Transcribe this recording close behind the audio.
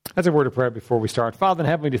As a word of prayer before we start. Father in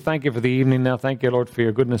heaven, we do thank you for the evening now. Thank you, Lord, for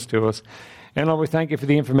your goodness to us. And Lord, we thank you for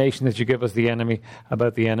the information that you give us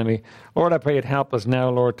about the enemy. Lord, I pray you'd help us now,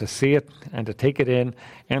 Lord, to see it and to take it in.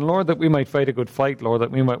 And Lord, that we might fight a good fight, Lord,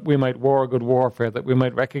 that we might war a good warfare, that we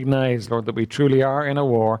might recognize, Lord, that we truly are in a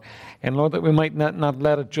war. And Lord, that we might not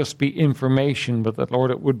let it just be information, but that,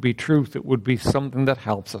 Lord, it would be truth. It would be something that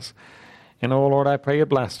helps us. And oh, Lord, I pray you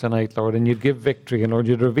bless tonight, Lord, and you'd give victory, and Lord,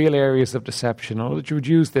 you'd reveal areas of deception. Lord, that you would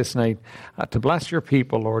use this night to bless your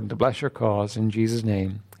people, Lord, and to bless your cause. In Jesus'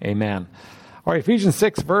 name, amen. All right, Ephesians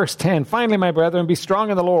 6, verse 10. Finally, my brethren, be strong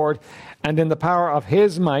in the Lord and in the power of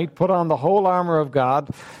his might. Put on the whole armor of God,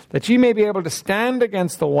 that ye may be able to stand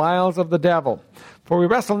against the wiles of the devil. For we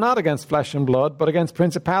wrestle not against flesh and blood, but against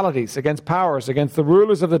principalities, against powers, against the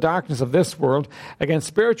rulers of the darkness of this world, against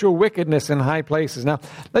spiritual wickedness in high places. Now,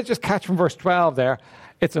 let's just catch from verse 12 there.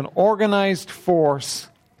 It's an organized force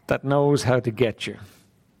that knows how to get you.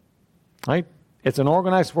 Right? It's an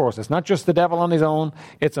organized force. It's not just the devil on his own.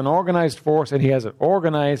 It's an organized force, and he has it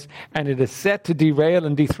organized, and it is set to derail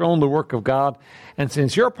and dethrone the work of God. And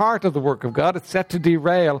since you're part of the work of God, it's set to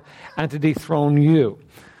derail and to dethrone you.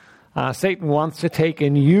 Satan wants to take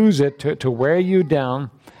and use it to wear you down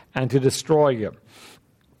and to destroy you.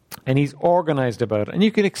 And he's organized about it. And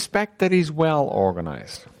you can expect that he's well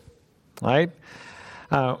organized. Right?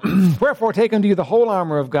 Wherefore take unto you the whole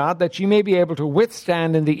armor of God, that ye may be able to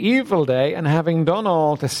withstand in the evil day, and having done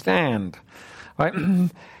all, to stand. Right?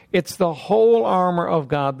 It's the whole armor of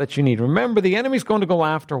God that you need. Remember, the enemy's going to go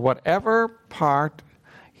after whatever part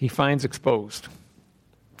he finds exposed.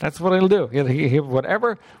 That's what he'll do.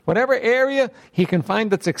 Whatever area he can find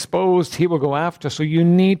that's exposed, he will go after. So you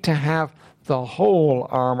need to have the whole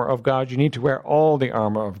armor of God. You need to wear all the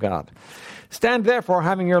armor of God. Stand therefore,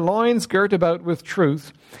 having your loins girt about with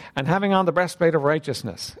truth, and having on the breastplate of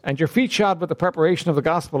righteousness, and your feet shod with the preparation of the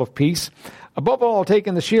gospel of peace. Above all,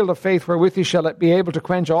 taking the shield of faith, wherewith ye shall be able to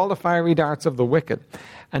quench all the fiery darts of the wicked.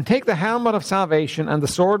 And take the helmet of salvation and the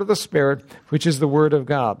sword of the Spirit, which is the word of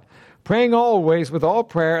God. Praying always with all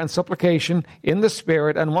prayer and supplication in the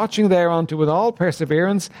Spirit, and watching thereunto with all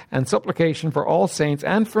perseverance and supplication for all saints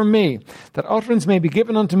and for me, that utterance may be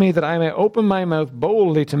given unto me, that I may open my mouth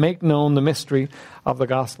boldly to make known the mystery of the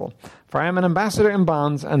gospel. For I am an ambassador in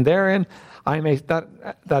bonds, and therein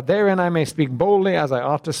therein I may speak boldly as I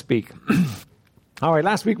ought to speak. All right,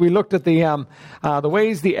 last week we looked at the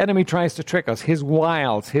ways the enemy tries to trick us, his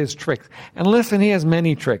wiles, his tricks. And listen, he has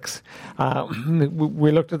many tricks.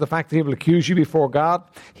 We looked at the fact that he will accuse you before God.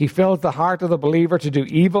 He fills the heart of the believer to do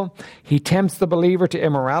evil. He tempts the believer to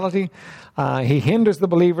immorality. He hinders the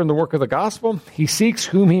believer in the work of the gospel. He seeks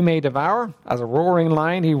whom he may devour. As a roaring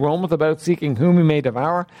lion, he roameth about seeking whom he may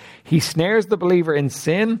devour. He snares the believer in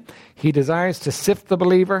sin. He desires to sift the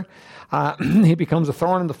believer. He becomes a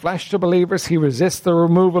thorn in the flesh to believers. He resists the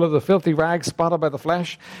removal of the filthy rags spotted by the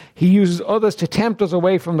flesh. He uses others to tempt us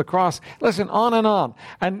away from the cross. Listen, on and on.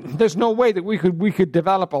 And there's no way that we could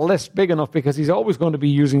develop a list big enough, because he's always going to be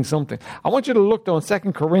using something. I want you to look, though, in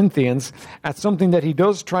 2 Corinthians at something that he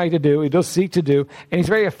does try to do, he does seek to do, and he's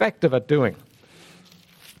very effective at doing.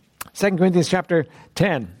 2 Corinthians chapter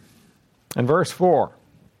 10 and verse 4.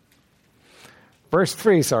 Verse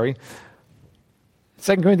 3, sorry.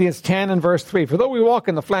 2 Corinthians 10 and verse 3. For though we walk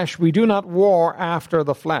in the flesh, we do not war after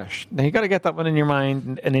the flesh. Now, you've got to get that one in your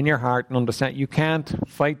mind and in your heart and understand you can't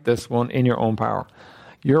fight this one in your own power.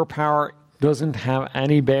 Your power doesn't have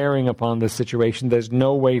any bearing upon this situation. There's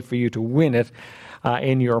no way for you to win it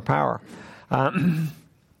in your power.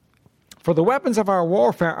 For the weapons of our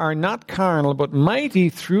warfare are not carnal, but mighty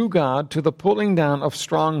through God to the pulling down of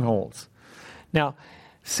strongholds. Now,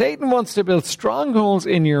 Satan wants to build strongholds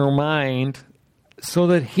in your mind so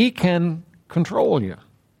that he can control you.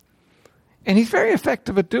 And he's very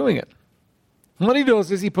effective at doing it. And what he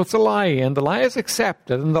does is he puts a lie in. The lie is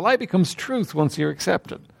accepted, and the lie becomes truth once you're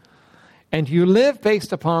accepted. And you live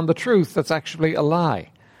based upon the truth that's actually a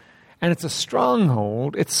lie. And it's a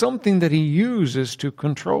stronghold. It's something that he uses to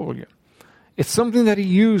control you. It's something that he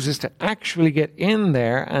uses to actually get in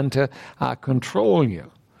there and to control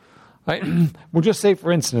you. Right? We'll just say,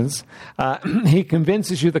 for instance, he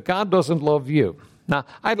convinces you that God doesn't love you. Now,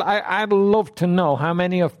 I'd love to know how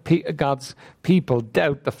many of God's people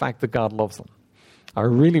doubt the fact that God loves them. I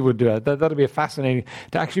really would do it. That'd be fascinating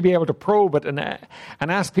to actually be able to probe it and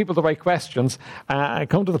ask people the right questions and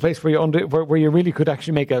come to the place where you really could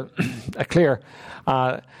actually make a clear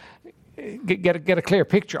get a clear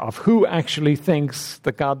picture of who actually thinks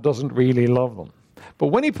that God doesn't really love them. But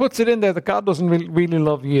when he puts it in there that God doesn't really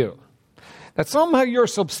love you, that somehow you're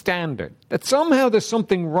substandard, that somehow there's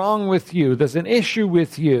something wrong with you, there's an issue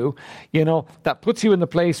with you, that puts you in the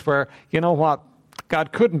place where,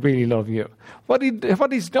 God couldn't really love you. What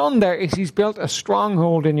he's done there is he's built a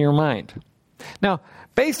stronghold in your mind. Now,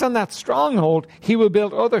 based on that stronghold, he will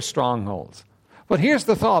build other strongholds. But here's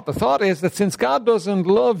the thought. The thought is that since God doesn't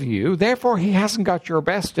love you, therefore he hasn't got your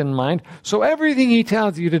best in mind, so everything he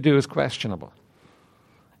tells you to do is questionable.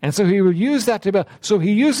 And so he will use that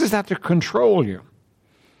he uses that to control you.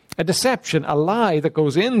 A deception, a lie that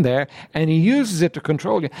goes in there, and he uses it to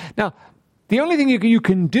control you. Now, the only thing you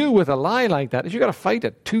can do with a lie like that is you've got to fight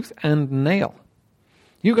it tooth and nail.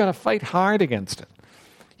 You've got to fight hard against it.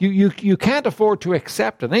 You can't afford to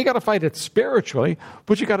accept it. Now you've got to fight it spiritually,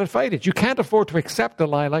 but you've got to fight it. You can't afford to accept a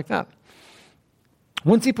lie like that.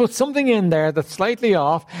 Once he puts something in there that's slightly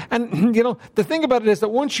off, and the thing about it is that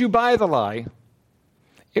once you buy the lie,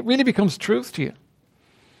 it really becomes truth to you.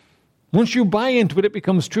 Once you buy into it, it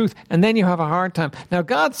becomes truth, and then you have a hard time. Now,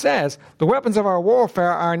 God says, the weapons of our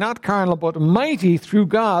warfare are not carnal, but mighty through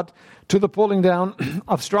God to the pulling down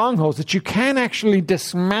of strongholds, that you can actually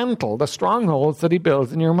dismantle the strongholds that he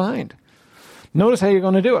builds in your mind. Notice how you're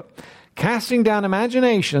going to do it. Casting down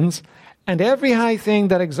imaginations and every high thing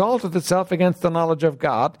that exalteth itself against the knowledge of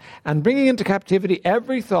God, and bringing into captivity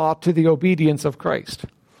every thought to the obedience of Christ.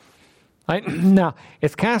 Right? Now,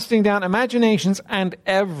 it's casting down imaginations and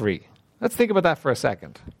every. Let's think about that for a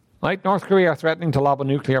second. Right? North Korea are threatening to lob a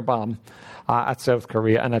nuclear bomb at South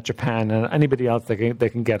Korea and at Japan and anybody else they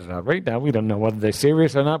can get it at. Right now, we don't know whether they're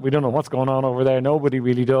serious or not. We don't know what's going on over there. Nobody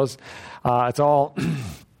really does. It's all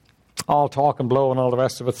talk and blow and all the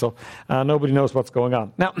rest of it. So nobody knows what's going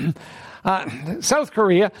on. Now, South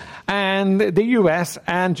Korea and the US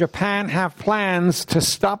and Japan have plans to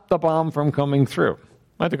stop the bomb from coming through.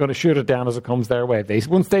 Right? They're going to shoot it down as it comes their way.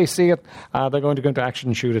 Once they see it, they're going to go into action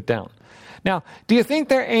and shoot it down. Now, do you think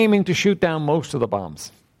they're aiming to shoot down most of the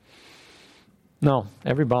bombs? No,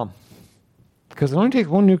 every bomb. Because it only takes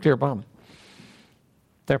one nuclear bomb.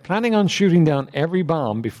 They're planning on shooting down every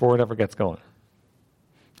bomb before it ever gets going.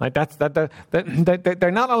 Like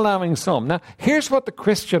they're not allowing some. Now, here's what the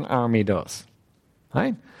Christian army does.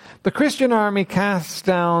 Right? The Christian army casts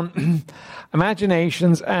down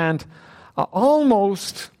imaginations and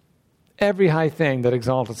almost every high thing that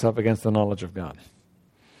exalts itself against the knowledge of God.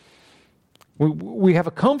 We have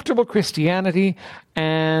a comfortable Christianity,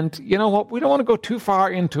 and you know what? We don't want to go too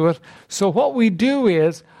far into it. So what we do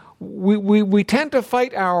is we tend to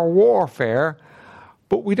fight our warfare,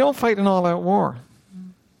 but we don't fight an all-out war.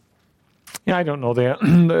 I don't know they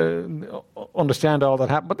understand all that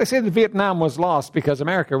happened, but they say that Vietnam was lost because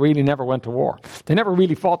America really never went to war. They never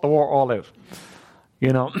really fought the war all out.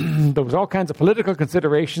 There was all kinds of political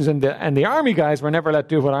considerations, and the army guys were never let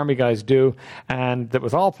do what army guys do, and it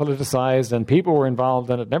was all politicized, and people were involved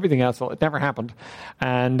in it, and everything else. So it never happened,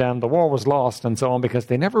 and the war was lost, and so on, because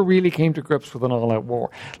they never really came to grips with an all-out war.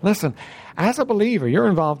 Listen, as a believer, you're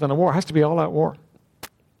involved in a war. It has to be all-out war.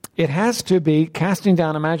 It has to be casting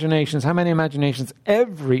down imaginations. How many imaginations?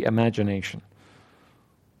 Every imagination.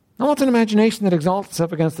 Now, what's an imagination that exalts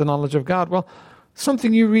itself against the knowledge of God? Well,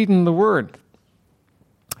 something you read in the Word.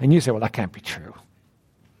 And you say, well, that can't be true.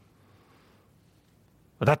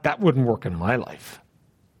 Well, that wouldn't work in my life.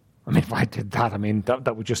 If I did that,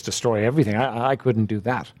 that would just destroy everything. I couldn't do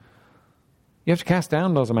that. You have to cast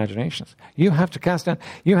down those imaginations. You have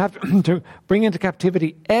to bring into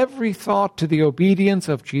captivity every thought to the obedience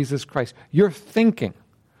of Jesus Christ. Your thinking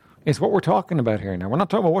is what we're talking about here now. We're not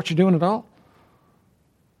talking about what you're doing at all.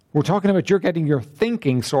 We're talking about you're getting your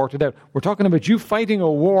thinking sorted out. We're talking about you fighting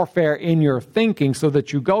a warfare in your thinking so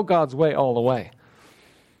that you go God's way all the way.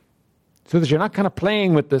 So that you're not kind of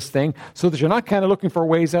playing with this thing, so that you're not kind of looking for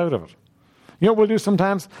ways out of it. You know what we'll do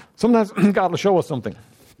sometimes? Sometimes God will show us something.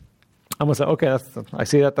 And we'll say, okay, I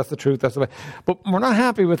see that, that's the truth, that's the way. But we're not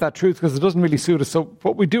happy with that truth because it doesn't really suit us. So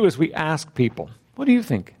what we do is we ask people, what do you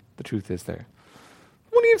think the truth is there?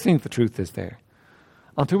 What do you think the truth is there?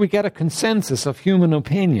 Until we get a consensus of human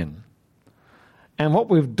opinion. And what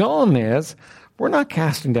we've done is, we're not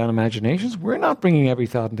casting down imaginations. We're not bringing every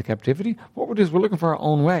thought into captivity. What we're doing is we're looking for our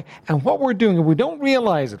own way. And what we're doing, and we don't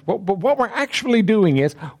realize it, but what we're actually doing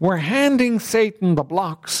is, we're handing Satan the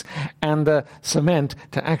blocks and the cement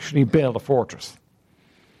to actually build a fortress.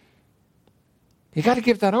 You got to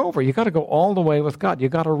give that over. You got to go all the way with God. You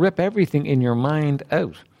got to rip everything in your mind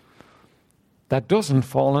out that doesn't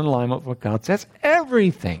fall in line with what God says.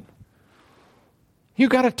 Everything. You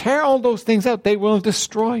got to tear all those things out. They will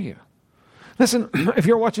destroy you. Listen, if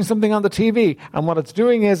you're watching something on the TV and what it's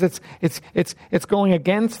doing is it's going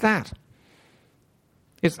against that.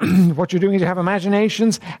 It's what you're doing is you have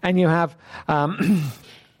imaginations and you have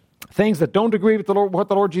things that don't agree with what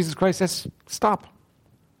the Lord Jesus Christ says. Stop.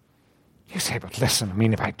 You say, but listen, I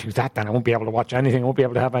mean, if I do that, then I won't be able to watch anything. I won't be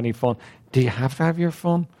able to have any fun. Do you have to have your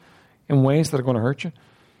fun in ways that are going to hurt you?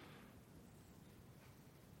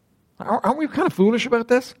 Aren't we kind of foolish about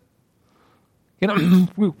this? You know,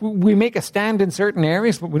 we make a stand in certain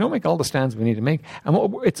areas, but we don't make all the stands we need to make.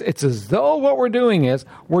 And it's as though what we're doing is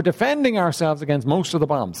we're defending ourselves against most of the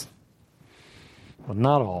bombs. But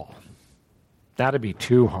not all. That'd be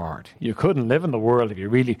too hard. You couldn't live in the world if you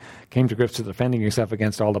really came to grips with defending yourself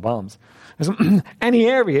against all the bombs. There's any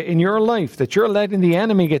area in your life that you're letting the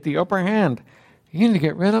enemy get the upper hand, you need to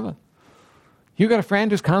get rid of it. You got a friend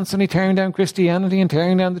who's constantly tearing down Christianity and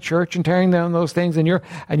tearing down the church and tearing down those things, and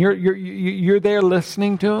you're there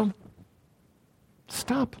listening to him.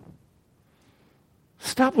 Stop.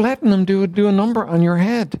 Stop letting them do a number on your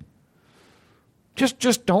head.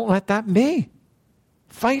 Just don't let that be.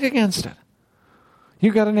 Fight against it.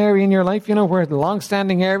 You got an area in your life, you know, where the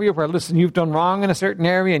long-standing area where, listen, you've done wrong in a certain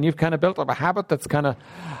area and you've kind of built up a habit that's kind of,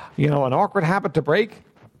 you know, an awkward habit to break.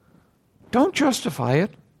 Don't justify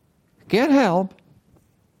it. Get help.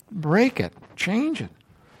 Break it. Change it.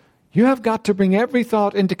 You have got to bring every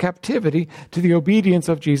thought into captivity to the obedience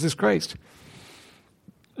of Jesus Christ.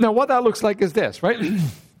 Now, what that looks like is this, right?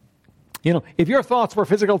 You know, if your thoughts were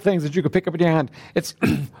physical things that you could pick up in your hand, it's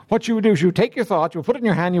what you would do is you would take your thought, you would put it in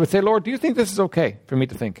your hand, you would say, Lord, do you think this is okay for me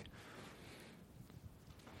to think?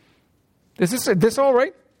 Is this all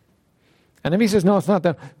right? And if he says, no, it's not,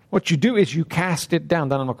 then what you do is you cast it down.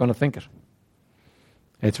 Then I'm not going to think it.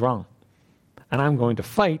 It's wrong. And I'm going to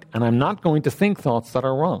fight, and I'm not going to think thoughts that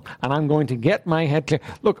are wrong. And I'm going to get my head clear.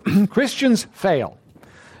 Look, Christians fail.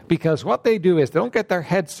 Because what they do is they don't get their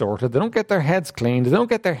heads sorted, they don't get their heads cleaned, they don't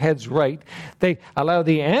get their heads right. They allow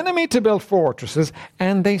the enemy to build fortresses,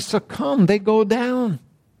 and they succumb, they go down.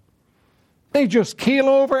 They just keel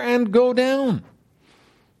over and go down.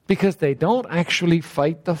 Because they don't actually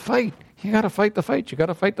fight the fight. You got to fight the fight. You got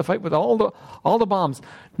to fight the fight with all the bombs.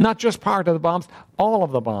 Not just part of the bombs, all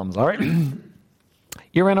of the bombs, all right?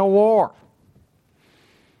 You're in a war.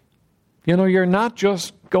 You know, you're not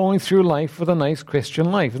just going through life with a nice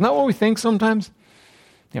Christian life. Isn't that what we think sometimes?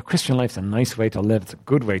 You know, Christian life's a nice way to live. It's a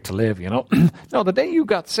good way to live, you know. No, the day you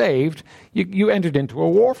got saved, you entered into a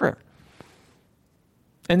warfare.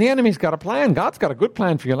 And the enemy's got a plan. God's got a good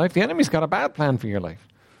plan for your life. The enemy's got a bad plan for your life.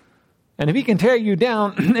 And if he can tear you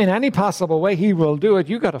down in any possible way, he will do it.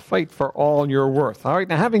 You've got to fight for all you're worth. All right,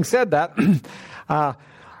 now having said that,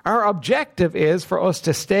 our objective is for us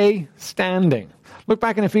to stay standing. Look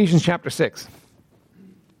back in Ephesians chapter 6.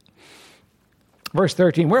 Verse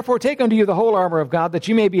 13, wherefore take unto you the whole armor of God, that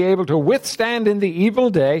you may be able to withstand in the evil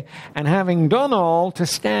day, and having done all, to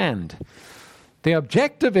stand. The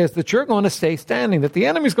objective is that you're going to stay standing, that the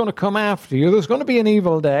enemy's going to come after you. There's going to be an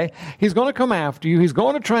evil day. He's going to come after you. He's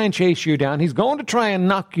going to try and chase you down. He's going to try and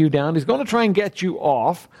knock you down. He's going to try and get you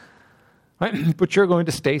off. Right? But you're going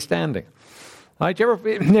to stay standing. Right? You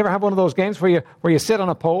ever have one of those games where you sit on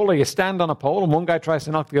a pole or you stand on a pole and one guy tries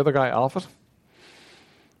to knock the other guy off it?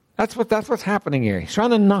 That's what's happening here. He's trying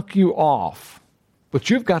to knock you off. But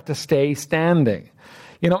you've got to stay standing.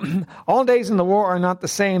 You know, all days in the war are not the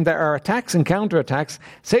same. There are attacks and counterattacks.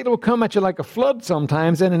 Satan will come at you like a flood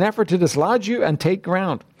sometimes in an effort to dislodge you and take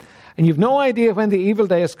ground. And you've no idea when the evil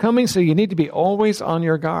day is coming, so you need to be always on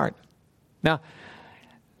your guard. Now,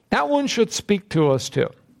 that one should speak to us too.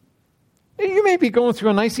 You may be going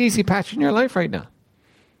through a nice easy patch in your life right now.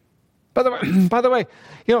 By the way,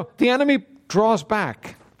 you know, the enemy draws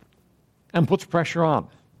back and puts pressure on.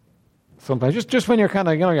 Sometimes, just when you're kind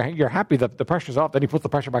of, you know, you're happy that the pressure's off, then he puts the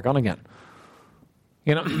pressure back on again.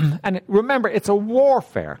 You know, and remember, it's a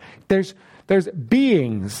warfare. There's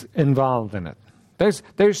beings involved in it.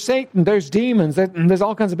 There's Satan, there's demons, there's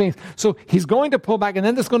all kinds of beings. So he's going to pull back, and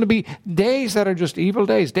then there's going to be days that are just evil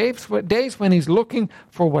days. Days when he's looking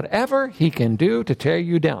for whatever he can do to tear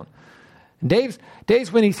you down. Days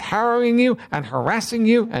when he's harrowing you and harassing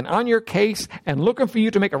you and on your case and looking for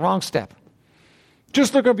you to make a wrong step.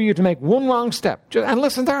 Just looking for you to make one wrong step. And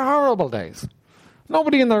listen, they're horrible days.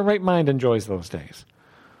 Nobody in their right mind enjoys those days.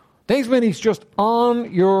 Days when he's just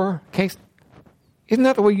on your case. Isn't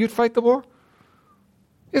that the way you'd fight the war?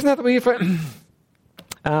 Isn't that the way you fight?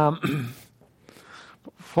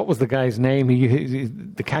 What was the guy's name?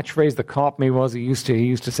 The catchphrase that caught me was he used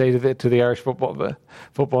to say to the Irish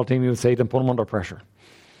football team, he would say to them, put them under pressure.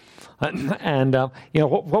 And you know,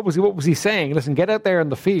 what was he saying? Listen, get out there in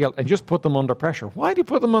the field and just put them under pressure. Why do you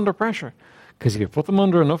put them under pressure? Because if you put them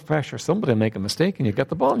under enough pressure, somebody will make a mistake and you get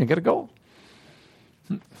the ball and you get a goal.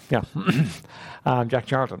 Yeah, Jack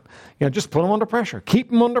Charlton. Just put him under pressure.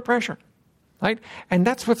 Keep him under pressure. Right? And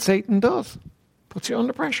that's what Satan does. Puts you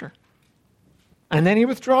under pressure. And then he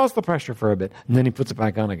withdraws the pressure for a bit, and then he puts it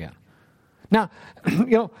back on again. Now,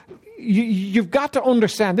 you've got to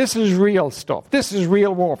understand this is real stuff. This is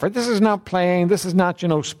real warfare. This is not playing. This is not,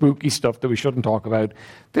 spooky stuff that we shouldn't talk about.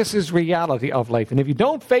 This is reality of life. And if you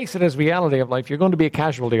don't face it as reality of life, you're going to be a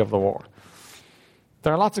casualty of the war.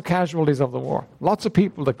 There are lots of casualties of the war. Lots of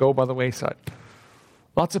people that go by the wayside.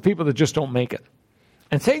 Lots of people that just don't make it.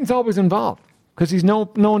 And Satan's always involved because he's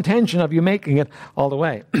no intention of you making it all the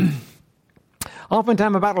way.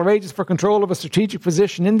 Oftentimes a battle rages for control of a strategic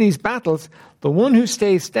position. In these battles, the one who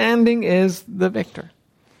stays standing is the victor.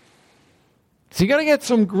 So you got to get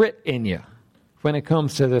some grit in you when it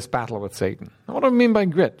comes to this battle with Satan. Now, what do I mean by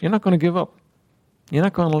grit? You're not going to give up. You're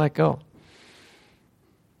not going to let go.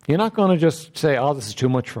 You're not going to just say, "Oh, this is too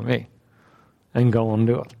much for me," and go and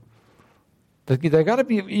do it. You got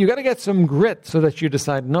to get some grit so that you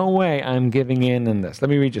decide, no way, I'm giving in this. Let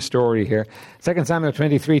me read you a story here. 2 Samuel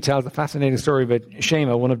 23 tells a fascinating story about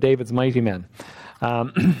Shema, one of David's mighty men.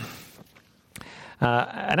 And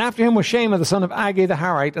after him was Shema, the son of Agag the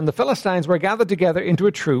Harite, and the Philistines were gathered together into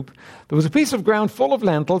a troop. There was a piece of ground full of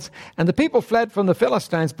lentils, and the people fled from the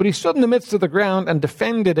Philistines, but he stood in the midst of the ground and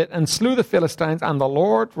defended it and slew the Philistines, and the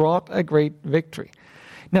Lord wrought a great victory.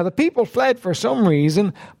 Now, the people fled for some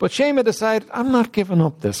reason, but Shema decided, I'm not giving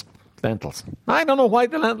up this lentils. I don't know why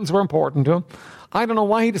the lentils were important to him. I don't know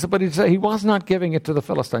why he decided, but he was not giving it to the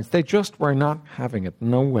Philistines. They just were not having it.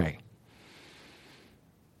 No way.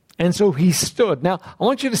 And so he stood. Now, I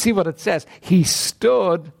want you to see what it says. He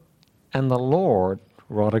stood, and the Lord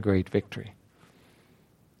wrought a great victory.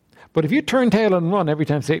 But if you turn tail and run every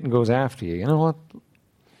time Satan goes after you, you know what?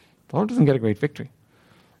 The Lord doesn't get a great victory.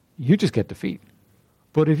 You just get defeat.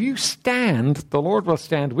 But if you stand, the Lord will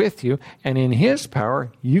stand with you, and in his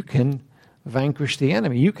power, you can vanquish the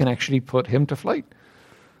enemy. You can actually put him to flight.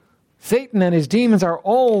 Satan and his demons are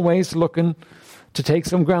always looking to take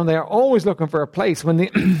some ground. They are always looking for a place. When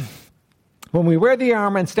we wear the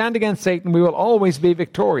armor and stand against Satan, we will always be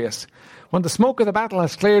victorious. When the smoke of the battle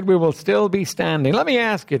has cleared, we will still be standing. Let me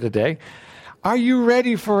ask you today, are you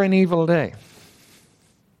ready for an evil day?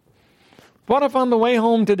 What if on the way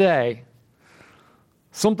home today,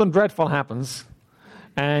 something dreadful happens,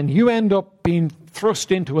 and you end up being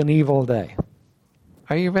thrust into an evil day?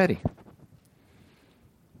 Are you ready?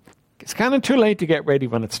 It's kind of too late to get ready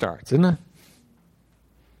when it starts, isn't it?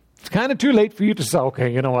 It's kind of too late for you to say,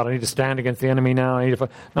 okay, you know what, I need to stand against the enemy now.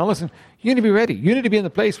 Now listen, you need to be ready. You need to be in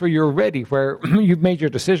the place where you're ready, where you've made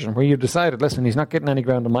your decision, where you've decided, listen, he's not getting any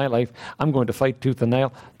ground in my life. I'm going to fight tooth and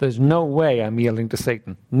nail. There's no way I'm yielding to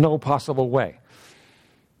Satan. No possible way.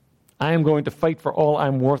 I am going to fight for all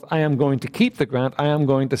I'm worth. I am going to keep the ground. I am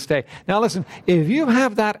going to stay. Now listen, if you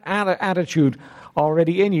have that attitude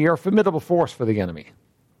already in you, you're a formidable force for the enemy.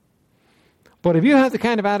 But if you have the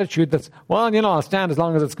kind of attitude that's, well, I'll stand as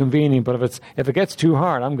long as it's convenient, but if it gets too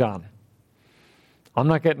hard, I'm gone. I'm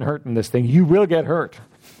not getting hurt in this thing. You will get hurt.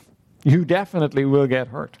 You definitely will get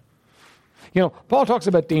hurt. Paul talks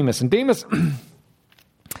about Demas, and Demas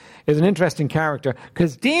is an interesting character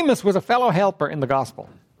because Demas was a fellow helper in the gospel.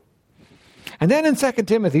 And then in 2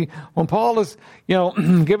 Timothy, when Paul is,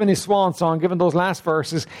 giving his swan song, giving those last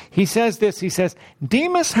verses, he says this, he says,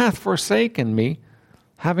 Demas hath forsaken me,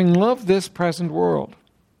 having loved this present world.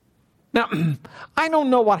 Now, I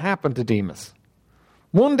don't know what happened to Demas.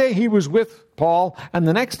 One day he was with Paul, and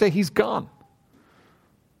the next day he's gone.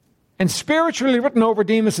 And spiritually written over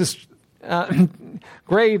Demas's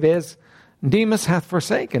grave is, Demas hath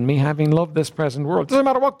forsaken me, having loved this present world. Doesn't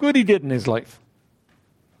matter what good he did in his life.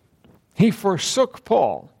 He forsook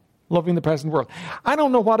Paul, loving the present world. I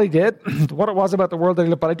don't know what he did, what it was about the world that he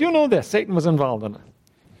lived, but I do know this. Satan was involved in it.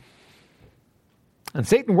 And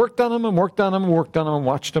Satan worked on him and worked on him and worked on him and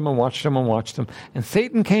watched him and watched him and watched him. And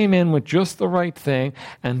Satan came in with just the right thing,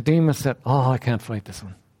 and Demas said, I can't fight this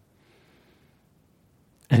one.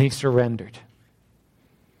 And he surrendered.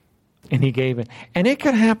 And he gave in. And it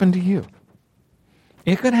could happen to you.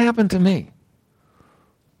 It could happen to me.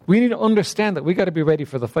 We need to understand that we got to be ready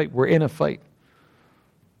for the fight. We're in a fight.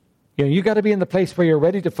 You got to be in the place where you're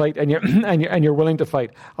ready to fight and you're willing to fight.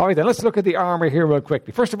 All right, then let's look at the armor here real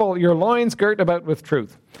quickly. First of all, your loins girt about with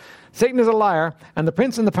truth. Satan is a liar, and the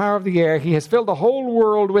prince and the power of the air. He has filled the whole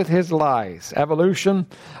world with his lies. Evolution,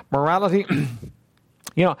 morality.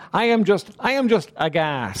 I am just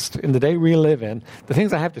aghast in the day we live in. The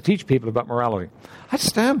things I have to teach people about morality. I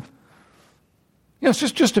just am. It's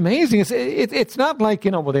just amazing. It's not like, they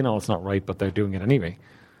know it's not right, but they're doing it anyway.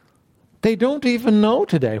 They don't even know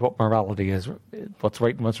today what morality is, what's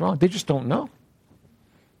right and what's wrong. They just don't know.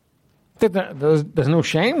 There's no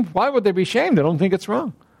shame. Why would they be shamed? They don't think it's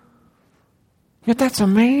wrong. Yet that's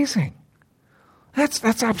amazing. That's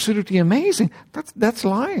absolutely amazing. That's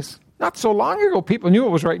lies. Not so long ago, people knew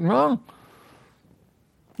what was right and wrong.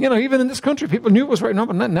 Even in this country, people knew it was right and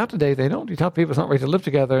wrong, but not today. They don't. You tell people it's not right to live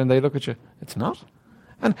together, and they look at you. It's not.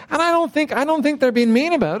 And I don't think they're being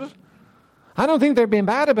mean about it. I don't think they're being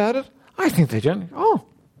bad about it. I think they genuinely,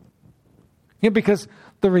 because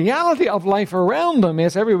the reality of life around them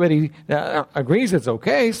is everybody agrees it's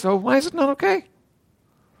okay, so why is it not okay?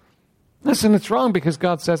 Listen, it's wrong because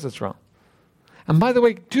God says it's wrong. And by the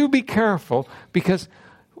way, do be careful, because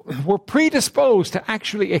we're predisposed to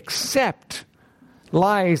actually accept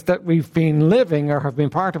lies that we've been living or have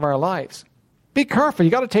been part of our lives. Be careful.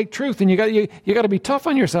 You got to take truth, and you got to be tough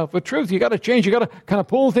on yourself with truth. You got to change. You got to kind of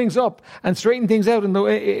pull things up and straighten things out in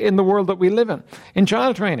the world that we live in. In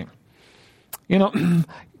child training,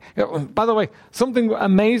 by the way, something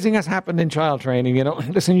amazing has happened in child training.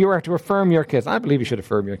 Listen, you are to affirm your kids. I believe you should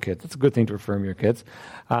affirm your kids. It's a good thing to affirm your kids.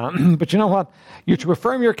 But you know what? You're to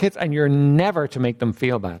affirm your kids, and you're never to make them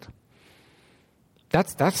feel bad.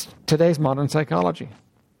 That's today's modern psychology.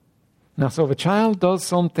 Now, so if a child does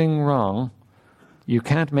something wrong, you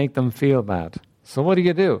can't make them feel bad. So what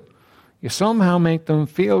do? You somehow make them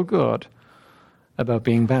feel good about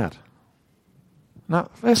being bad. Now,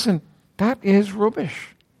 listen, that is rubbish.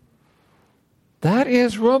 That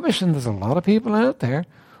is rubbish, and there's a lot of people out there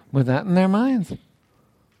with that in their minds.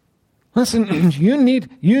 Listen, you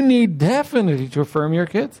need definitely to affirm your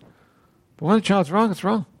kids. But when a child's wrong, it's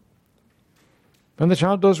wrong. When the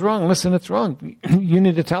child does wrong, listen, it's wrong. You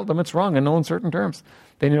need to tell them it's wrong in no uncertain terms.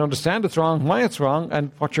 They need to understand it's wrong, why it's wrong,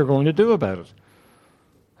 and what you're going to do about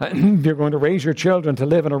it. You're going to raise your children to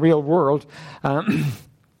live in a real world.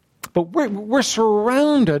 But we're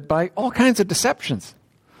surrounded by all kinds of deceptions,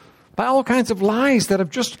 by all kinds of lies that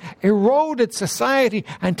have just eroded society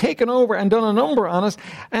and taken over and done a number on us.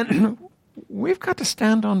 And we've got to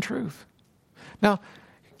stand on truth. Now,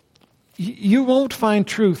 you won't find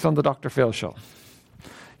truth on the Dr. Phil show.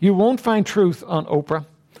 You won't find truth on Oprah.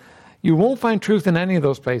 You won't find truth in any of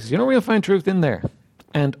those places. You know where you'll find truth? In there.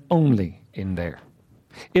 And only in there.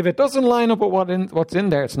 If it doesn't line up with what's in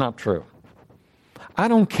there, it's not true. I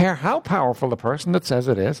don't care how powerful the person that says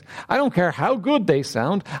it is. I don't care how good they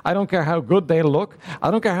sound. I don't care how good they look. I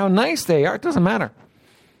don't care how nice they are. It doesn't matter.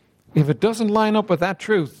 If it doesn't line up with that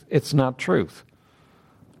truth, it's not truth.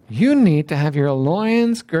 You need to have your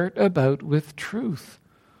loins girt about with truth.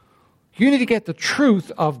 You need to get the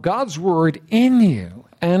truth of God's word in you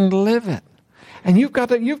and live it. And you've got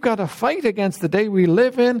to fight against the day we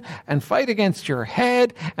live in, and fight against your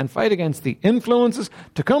head, and fight against the influences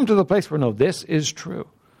to come to the place where, no, this is true.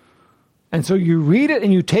 And so you read it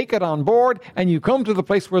and you take it on board, and you come to the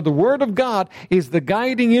place where the word of God is the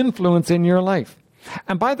guiding influence in your life.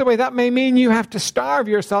 And by the way, that may mean you have to starve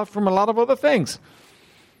yourself from a lot of other things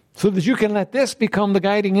so that you can let this become the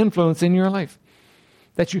guiding influence in your life.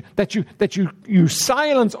 That you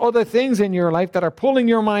silence other things in your life that are pulling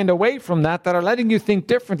your mind away from that are letting you think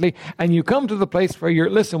differently, and you come to the place where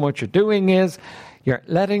what you're doing is you're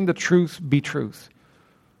letting the truth be truth.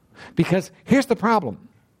 Because here's the problem.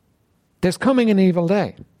 There's coming an evil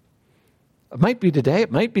day. It might be today,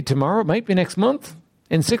 it might be tomorrow, it might be next month,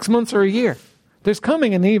 in 6 months or a year. There's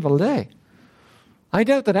coming an evil day. I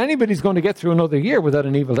doubt that anybody's going to get through another year without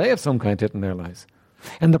an evil day of some kind hitting their lives.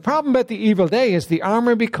 And the problem about the evil day is the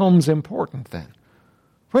armor becomes important then.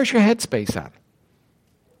 Where's your headspace at?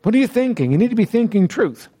 What are you thinking? You need to be thinking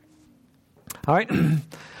truth. All right?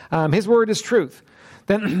 His word is truth.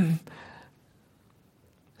 Then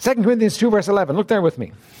 2 Corinthians 2 verse 11. Look there with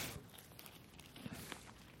me.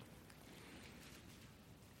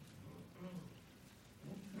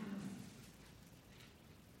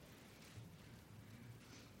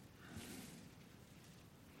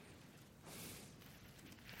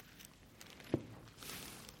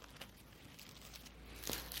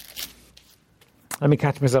 Let me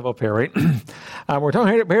catch myself up here, right? We're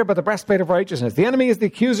talking here about the breastplate of righteousness. The enemy is the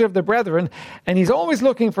accuser of the brethren, and he's always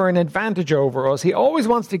looking for an advantage over us. He always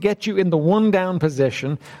wants to get you in the one-down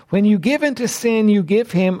position. When you give into sin, you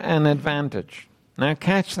give him an advantage. Now,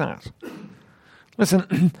 catch that.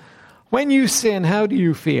 Listen, when you sin, how do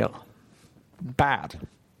you feel? Bad.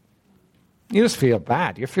 You just feel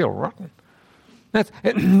bad. You feel rotten. That's,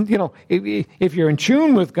 if you're in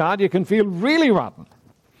tune with God, you can feel really rotten.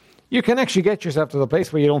 You can actually get yourself to the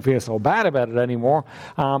place where you don't feel so bad about it anymore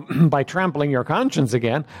by trampling your conscience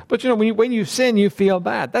again. But when you sin, you feel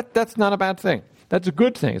bad. That's not a bad thing. That's a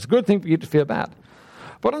good thing. It's a good thing for you to feel bad.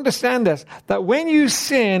 But understand this, that when you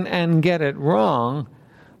sin and get it wrong,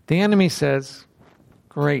 the enemy says,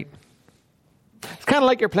 great. It's kind of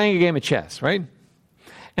like you're playing a game of chess, right?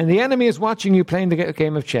 And the enemy is watching you playing the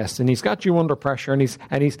game of chess, and he's got you under pressure,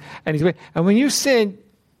 and when you sin,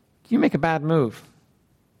 you make a bad move.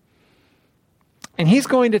 And he's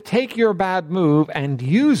going to take your bad move and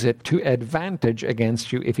use it to advantage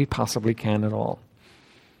against you if he possibly can at all.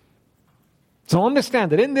 So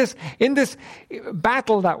understand that in this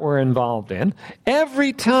battle that we're involved in,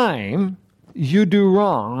 every time you do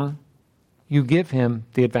wrong, you give him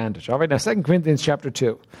the advantage. All right, now 2 Corinthians chapter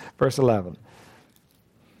 2, verse 11.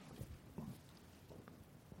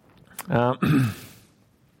 Look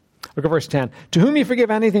at verse 10. To whom you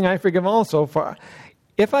forgive anything, I forgive also. For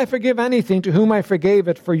if I forgive anything to whom I forgave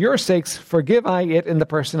it, for your sakes forgive I it in the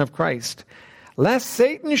person of Christ. Lest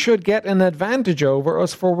Satan should get an advantage over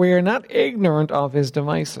us, for we are not ignorant of his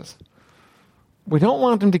devices. We don't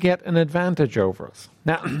want him to get an advantage over us.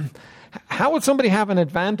 Now, how would somebody have an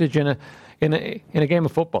advantage in a game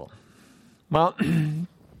of football? Well,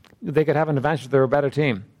 they could have an advantage if they're a better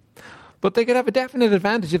team. But they could have a definite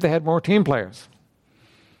advantage if they had more team players.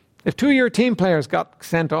 If 2 of your team players got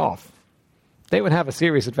sent off, they would have a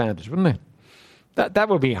serious advantage, wouldn't they? That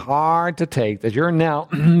would be hard to take, that you're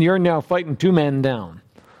now fighting 2 men down.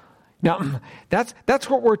 Now, that's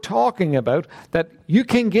what we're talking about, that you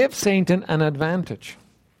can give Satan an advantage.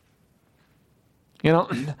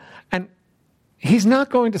 And he's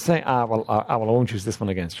not going to say, I won't use this one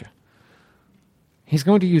against you. He's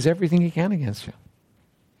going to use everything he can against you.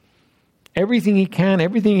 Everything he can,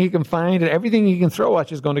 everything he can find, and everything he can throw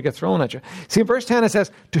at you is going to get thrown at you. See, in verse 10 it says,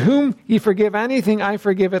 to whom ye forgive anything, I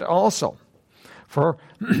forgive it also. For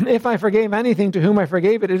if I forgave anything to whom I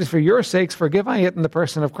forgave it, it is for your sakes, forgive I it in the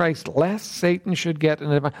person of Christ, lest Satan should get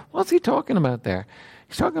an advantage. What's he talking about there?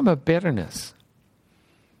 He's talking about bitterness.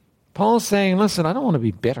 Paul's saying, listen, I don't want to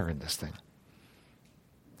be bitter in this thing.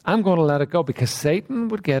 I'm going to let it go because Satan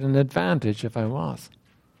would get an advantage if I was.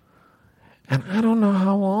 And I don't know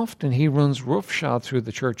how often he runs roughshod through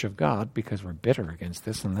the church of God because we're bitter against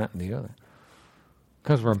this and that and the other.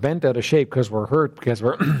 Because we're bent out of shape, because we're hurt, because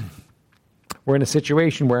we're in a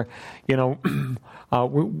situation where,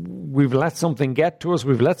 we've let something get to us,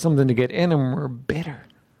 we've let something to get in, and we're bitter.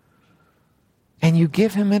 And you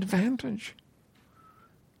give him advantage.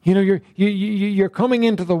 You're coming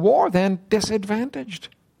into the war then disadvantaged.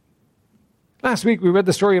 Last week we read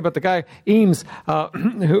the story about the guy, Eames,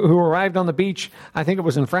 who arrived on the beach, I think it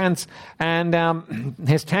was in France, and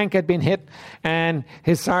his tank had been hit, and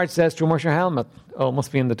his sergeant says to him, where's your helmet? Oh, it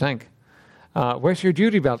must be in the tank. Where's your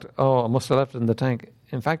duty belt? Oh, I must have left it in the tank.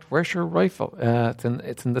 In fact, where's your rifle?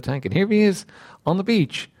 It's in the tank. And here he is on the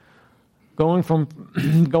beach, going from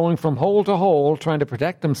hole to hole, trying to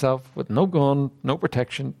protect himself with no gun, no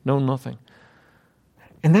protection, no nothing.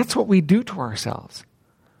 And that's what we do to ourselves.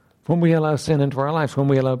 When we allow sin into our lives, when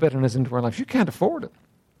we allow bitterness into our lives, you can't afford it.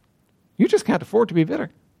 You just can't afford to be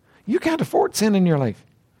bitter. You can't afford sin in your life.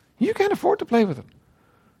 You can't afford to play with it.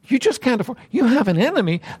 You just can't afford. You have an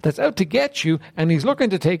enemy that's out to get you, and he's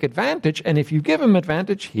looking to take advantage, and if you give him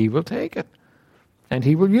advantage, he will take it. And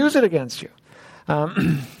he will use it against you.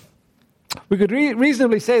 We could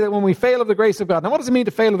reasonably say that when we fail of the grace of God. Now, what does it mean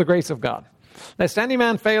to fail of the grace of God? Lest any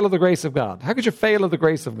man fail of the grace of God. How could you fail of the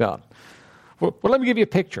grace of God? Well, let me give you a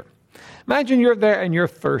picture. Imagine you're there and you're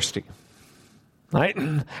thirsty, right?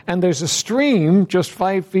 And there's a stream just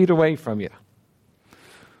 5 feet away from you.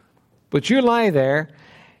 But you lie there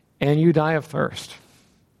and you die of thirst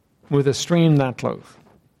with a stream that close.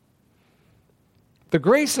 The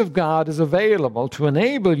grace of God is available to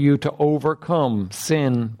enable you to overcome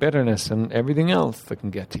sin, bitterness, and everything else that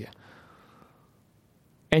can get to you.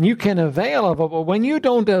 And you can avail of it, but when you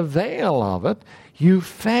don't avail of it, you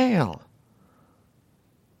fail.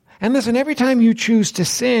 And listen, every time you choose to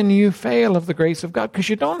sin, you fail of the grace of God because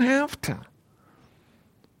you don't have to.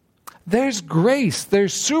 There's grace,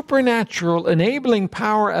 there's supernatural enabling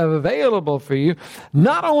power available for you,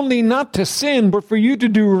 not only not to sin, but for you to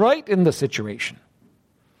do right in the situation.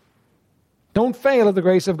 Don't fail of the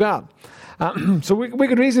grace of God. So we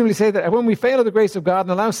could reasonably say that when we fail of the grace of God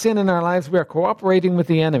and allow sin in our lives, we are cooperating with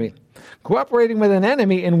the enemy. Cooperating with an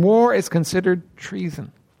enemy in war is considered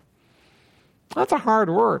treason. That's a hard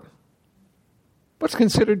word. What's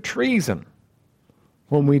considered treason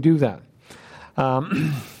when we do that?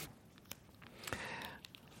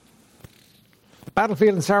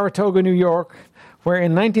 Battlefield in Saratoga, New York, where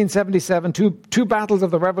in 1977 two battles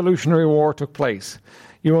of the Revolutionary War took place.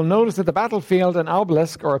 You will notice at the battlefield an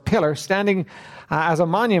obelisk or a pillar standing as a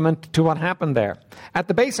monument to what happened there. At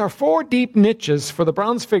the base are 4 deep niches for the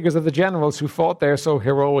bronze figures of the generals who fought there so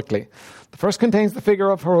heroically. The first contains the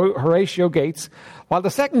figure of Horatio Gates, while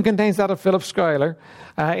the second contains that of Philip Schuyler.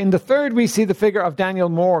 In the third, we see the figure of Daniel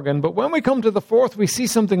Morgan. But when we come to the fourth, we see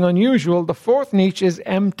something unusual. The fourth niche is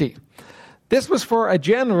empty. This was for a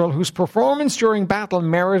general whose performance during battle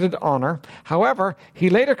merited honor. However, he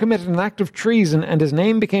later committed an act of treason, and his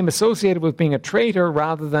name became associated with being a traitor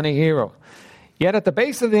rather than a hero. Yet at the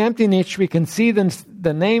base of the empty niche, we can see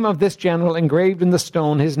the name of this general engraved in the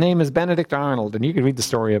stone. His name is Benedict Arnold, and you can read the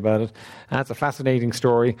story about it. That's a fascinating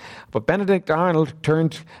story. But Benedict Arnold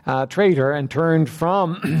turned traitor and turned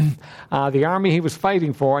from the army he was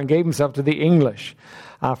fighting for and gave himself to the English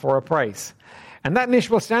for a price. And that niche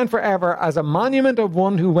will stand forever as a monument of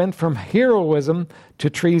one who went from heroism to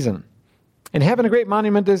treason. In heaven, a great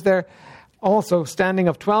monument is there also standing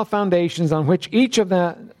of 12 foundations, on which each of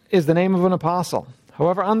them is the name of an apostle.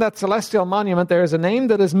 However, on that celestial monument, there is a name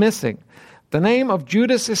that is missing, the name of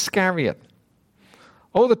Judas Iscariot.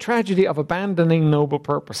 Oh, the tragedy of abandoning noble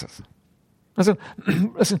purposes.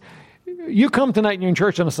 Listen, you come tonight and you're in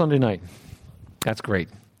church on a Sunday night. That's great.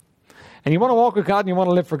 And you want to walk with God and you want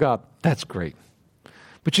to live for God. That's great.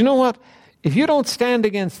 But you know what? If you don't stand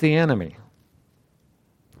against the enemy,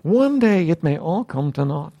 one day it may all come to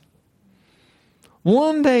naught.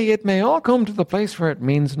 One day it may all come to the place where it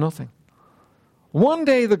means nothing. One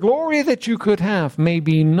day the glory that you could have may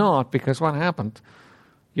be naught, because what happened?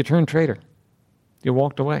 You turned traitor. You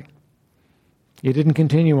walked away. You didn't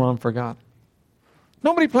continue on for God.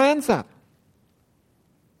 Nobody plans that.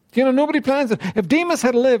 Nobody plans it. If Demas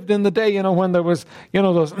had lived in the day, when there was,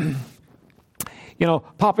 those,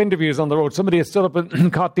 pop interviews on the road, somebody had stood up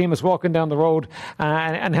and caught Demas walking down the road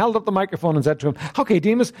and held up the microphone and said to him, "Okay,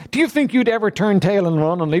 Demas, do you think you'd ever turn tail and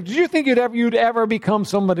run and leave? Did you think you'd ever become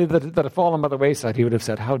somebody that had fallen by the wayside?" He would have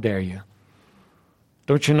said, "How dare you?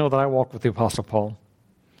 Don't you know that I walk with the Apostle Paul?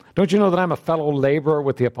 Don't you know that I'm a fellow laborer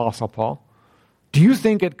with the Apostle Paul? Do you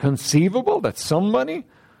think it conceivable that somebody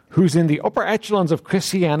who's in the upper echelons of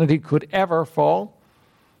Christianity could ever fall?"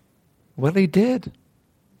 Well, he did.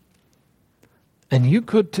 And you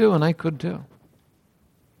could too, and I could too.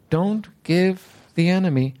 Don't give the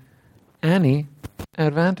enemy any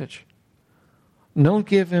advantage. Don't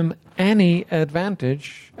give him any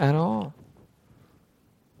advantage at all.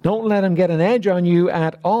 Don't let him get an edge on you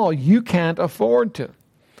at all. You can't afford to.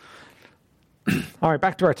 All right,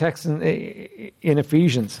 back to our text in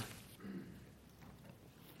Ephesians.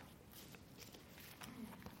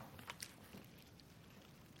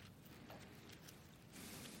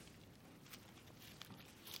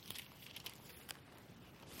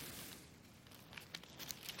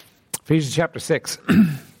 Ephesians chapter 6.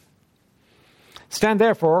 Stand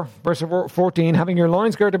therefore, verse 14, having your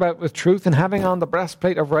loins girded about with truth, and having on the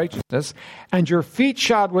breastplate of righteousness, and your feet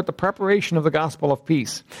shod with the preparation of the gospel of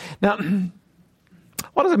peace. Now,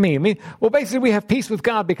 what does it mean? Well, basically we have peace with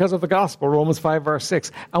God because of the gospel, Romans 5 verse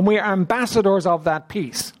 6. And we are ambassadors of that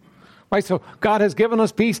peace. Right? So God has given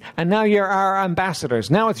us peace, and now you're our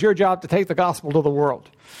ambassadors. Now it's your job to take the gospel to the world.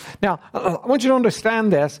 Now, I want you to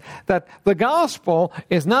understand this, that the gospel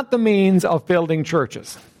is not the means of building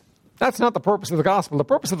churches. That's not the purpose of the gospel. The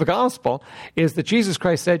purpose of the gospel is that Jesus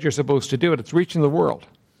Christ said you're supposed to do it. It's reaching the world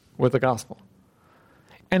with the gospel.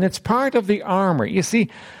 And it's part of the armor. You see,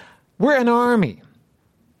 we're an army.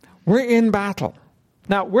 We're in battle.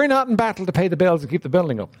 Now, we're not in battle to pay the bills and keep the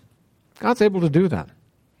building up. God's able to do that.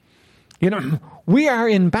 We are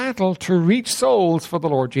in battle to reach souls for the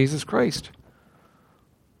Lord Jesus Christ.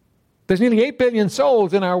 There's nearly 8 billion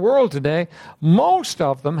souls in our world today. Most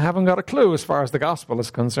of them haven't got a clue as far as the gospel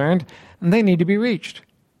is concerned, and they need to be reached.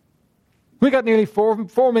 We've got nearly 4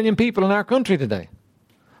 million people in our country today.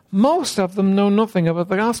 Most of them know nothing about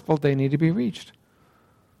the gospel. They need to be reached.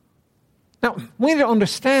 Now, we need to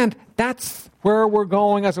understand that's where we're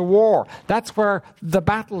going as a war. That's where the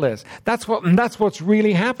battle is. That's what's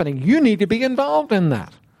really happening. You need to be involved in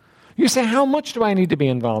that. You say, how much do I need to be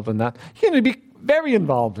involved in that? You need to be very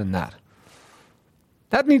involved in that.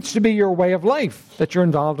 That needs to be your way of life, that you're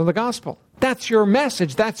involved in the gospel. That's your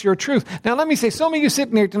message. That's your truth. Now, let me say, some of you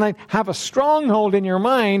sitting here tonight have a stronghold in your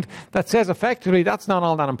mind that says effectively that's not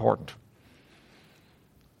all that important.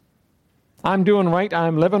 I'm doing right,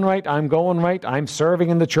 I'm living right, I'm going right, I'm serving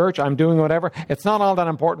in the church, I'm doing whatever. It's not all that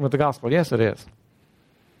important with the gospel. Yes, it is.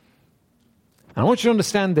 And I want you to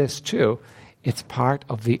understand this too. It's part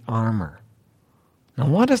of the armor. Now,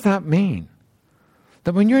 what does that mean?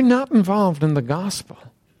 That when you're not involved in the gospel,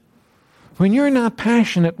 when you're not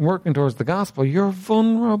passionate and working towards the gospel, you're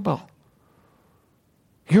vulnerable.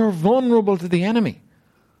 You're vulnerable to the enemy.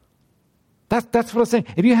 That's what I'm saying.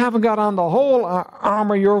 If you haven't got on the whole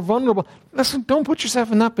armor, you're vulnerable. Listen, don't put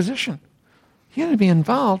yourself in that position. You need to be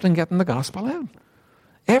involved in getting the gospel out.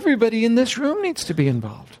 Everybody in this room needs to be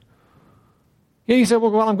involved. You say,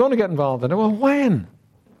 well, I'm going to get involved in it. Well, when?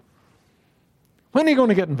 When are you going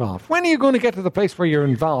to get involved? When are you going to get to the place where you're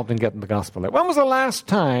involved in getting the gospel out? When was the last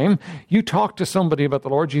time you talked to somebody about the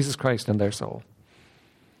Lord Jesus Christ and their soul?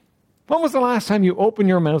 When was the last time you opened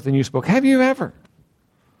your mouth and you spoke? Have you ever?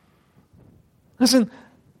 Listen,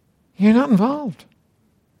 you're not involved.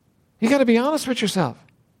 You got to be honest with yourself.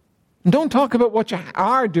 And don't talk about what you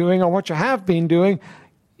are doing or what you have been doing.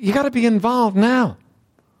 You got to be involved now.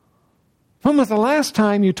 When was the last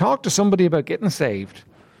time you talked to somebody about getting saved?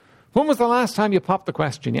 When was the last time you popped the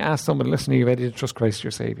question? You asked somebody, listen, are you ready to trust Christ your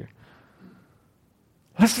Savior?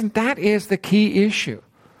 Listen, that is the key issue.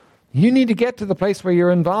 You need to get to the place where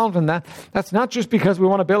you're involved in that. That's not just because we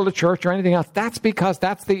want to build a church or anything else. That's because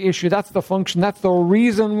that's the issue, that's the function, that's the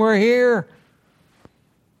reason we're here.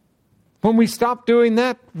 When we stop doing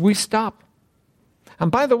that, we stop. And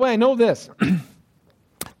by the way, know this,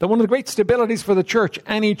 that one of the great stabilities for the church,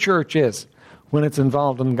 any church, is when it's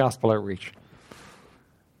involved in gospel outreach.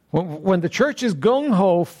 When the church is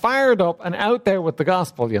gung-ho, fired up, and out there with the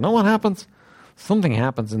gospel, you know what happens? Something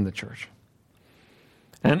happens in the church.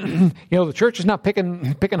 And, the church is not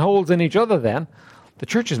picking holes in each other then. The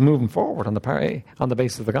church is moving forward on the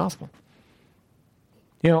basis of the gospel.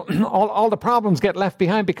 All the problems get left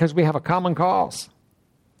behind because we have a common cause.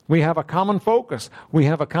 We have a common focus. We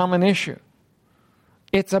have a common issue.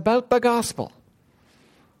 It's about the gospel.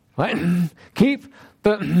 Right? Keep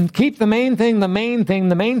the main thing, the main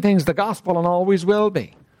thing's the gospel and always will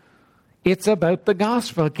be. It's about the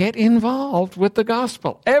gospel. Get involved with the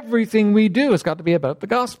gospel. Everything we do has got to be about the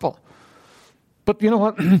gospel. But you know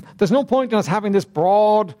what? There's no point in us having this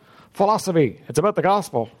broad philosophy. It's about the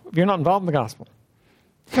gospel if you're not involved in the gospel.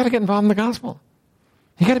 You've got to get involved in the gospel.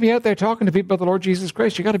 You've got to be out there talking to people about the Lord Jesus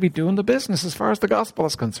Christ. You've got to be doing the business as far as the gospel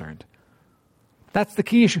is concerned. That's the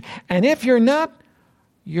key issue. And if you're not,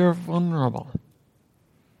 you're vulnerable.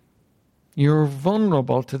 You're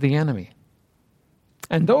vulnerable to the enemy.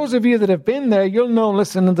 And those of you that have been there, you'll know,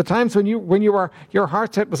 listen, in the times when your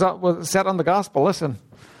heart was set on the gospel, listen,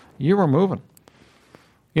 you were moving.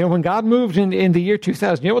 When God moved in the year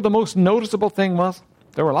 2000, you know what the most noticeable thing was?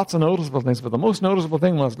 There were lots of noticeable things, but the most noticeable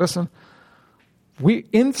thing was, listen, we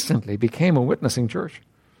instantly became a witnessing church.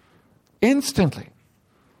 Instantly.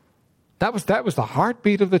 That was the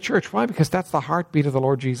heartbeat of the church. Why? Because that's the heartbeat of the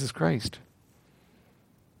Lord Jesus Christ.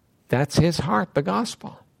 That's his heart, the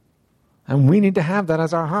gospel. And we need to have that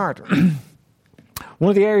as our heart. One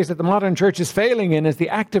of the areas that the modern church is failing in is the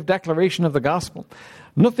active declaration of the gospel.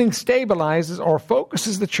 Nothing stabilizes or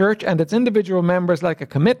focuses the church and its individual members like a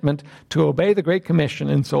commitment to obey the Great Commission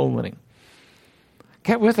in soul winning.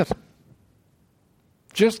 Get with it.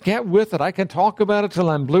 Just get with it. I can talk about it till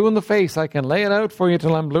I'm blue in the face. I can lay it out for you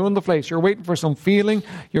till I'm blue in the face. You're waiting for some feeling.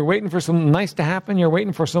 You're waiting for something nice to happen. You're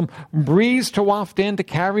waiting for some breeze to waft in to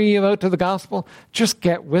carry you out to the gospel. Just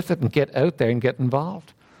get with it and get out there and get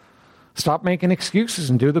involved. Stop making excuses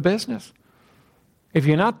and do the business. If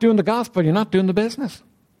you're not doing the gospel, you're not doing the business.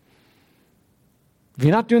 If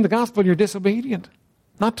you're not doing the gospel, you're disobedient.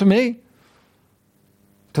 Not to me.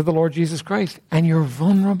 To the Lord Jesus Christ. And you're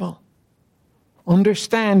vulnerable.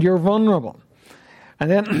 Understand you're vulnerable. And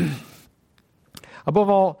then,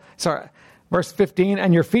 verse 15,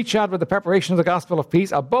 and your feet shod with the preparation of the gospel of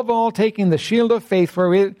peace, above all taking the shield of faith,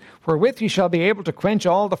 wherewith you shall be able to quench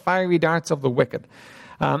all the fiery darts of the wicked.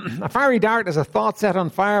 A fiery dart is a thought set on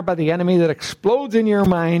fire by the enemy that explodes in your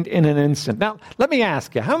mind in an instant. Now, let me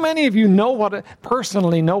ask you, how many of you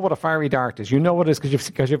personally know what a fiery dart is? You know what it is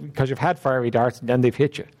because you've had fiery darts and then they've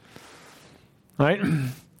hit you. Right?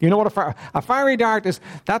 You know what a fiery dart is?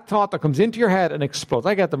 That thought that comes into your head and explodes.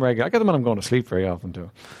 I get them regularly. I get them when I'm going to sleep very often too.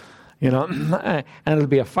 And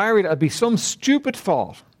it'll be some stupid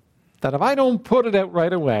thought that if I don't put it out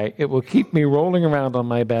right away, it will keep me rolling around on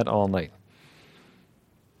my bed all night.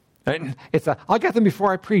 Right? I'll get them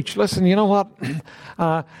before I preach. Listen, you know what?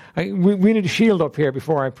 We need a shield up here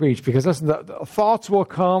before I preach because listen, the thoughts will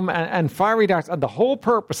come and fiery darts, and the whole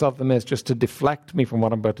purpose of them is just to deflect me from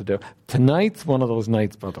what I'm about to do. Tonight's one of those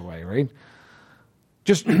nights, by the way, right?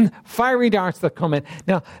 Just fiery darts that come in.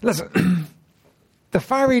 Now, listen, the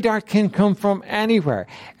fiery dart can come from anywhere,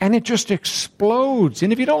 and it just explodes.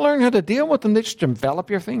 And if you don't learn how to deal with them, they just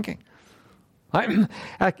envelop your thinking. Right?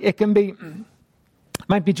 It can be...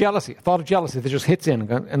 might be jealousy, a thought of jealousy that just hits in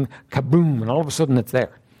and kaboom, and all of a sudden it's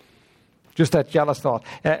there. Just that jealous thought.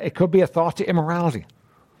 It could be a thought to immorality.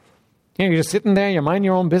 You're just sitting there, you mind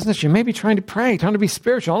your own business, you may be trying to pray, trying to be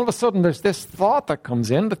spiritual. All of a sudden, there's this thought that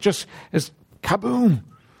comes in that just is kaboom.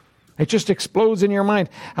 It just explodes in your mind.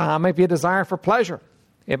 It might be a desire for pleasure.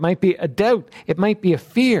 It might be a doubt. It might be a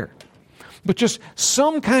fear. But just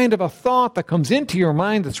some kind of a thought that comes into your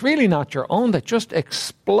mind that's really not your own, that just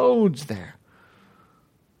explodes there.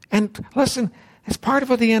 And listen, it's part of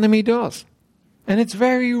what the enemy does. And it's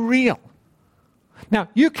very real. Now,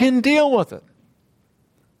 you can deal with it.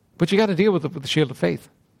 But you got to deal with it with the shield of faith.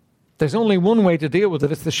 There's only one way to deal with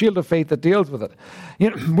it. It's the shield of faith that deals with it.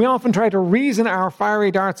 We often try to reason our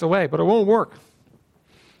fiery darts away, but it won't work.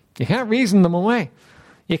 You can't reason them away.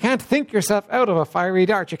 You can't think yourself out of a fiery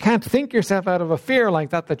dart. You can't think yourself out of a fear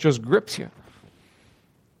like that just grips you.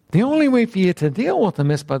 The only way for you to deal with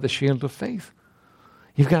them is by the shield of faith.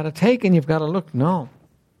 You've got to take and you've got to look. No,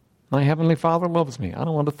 my Heavenly Father loves me. I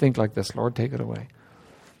don't want to think like this. Lord, take it away.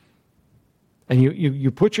 And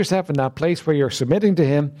you put yourself in that place where you're submitting to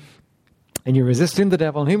Him and you're resisting the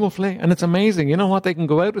devil and he will flee. And it's amazing. You know what? They can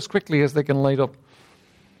go out as quickly as they can light up.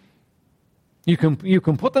 You can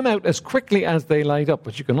put them out as quickly as they light up,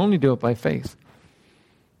 but you can only do it by faith.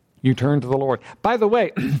 You turn to the Lord. By the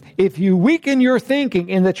way, if you weaken your thinking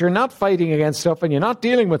in that you're not fighting against stuff and you're not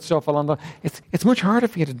dealing with stuff along the, it's much harder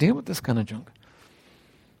for you to deal with this kind of junk.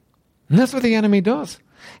 And that's what the enemy does.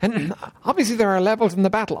 And obviously there are levels in the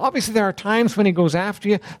battle. Obviously there are times when he goes after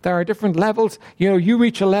you. There are different levels. You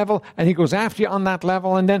reach a level and he goes after you on that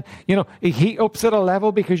level. And then, he ups at a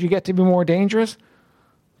level because you get to be more dangerous.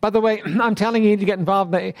 By the way, I'm telling you to get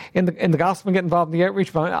involved in the gospel and get involved in the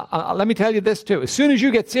outreach. But let me tell you this too. As soon as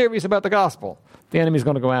you get serious about the gospel, the enemy's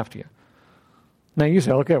going to go after you. Now you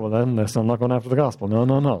say, okay, well then listen, I'm not going after the gospel.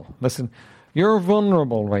 No. Listen, you're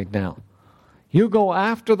vulnerable right now. You go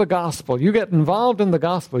after the gospel, you get involved in the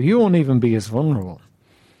gospel, you won't even be as vulnerable.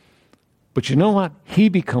 But you know what? He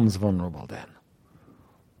becomes vulnerable then.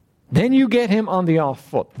 Then you get him on the off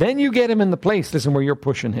foot. Then you get him in the place, listen, where you're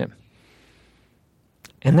pushing him.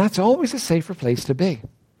 And that's always a safer place to be.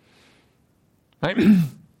 Right?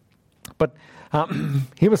 But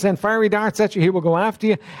he will send fiery darts at you, he will go after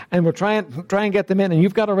you, and we'll try and get them in. And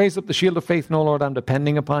you've got to raise up the shield of faith. No, Lord, I'm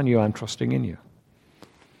depending upon you, I'm trusting in you.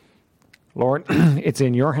 Lord, it's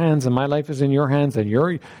in your hands and my life is in your hands and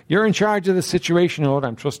you're in charge of the situation, Lord.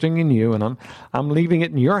 I'm trusting in you and I'm leaving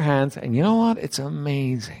it in your hands. And you know what? It's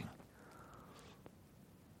amazing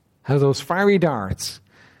how those fiery darts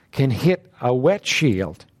can hit a wet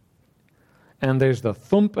shield and there's the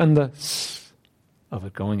thump and the sss of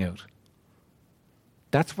it going out.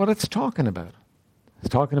 That's what it's talking about. It's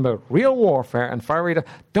talking about real warfare and fiery darts.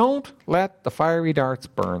 Don't let the fiery darts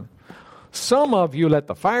burn. Some of you let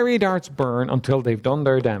the fiery darts burn until they've done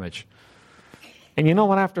their damage. And you know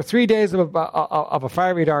what? After 3 days of a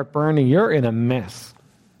fiery dart burning, you're in a mess.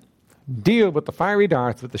 Deal with the fiery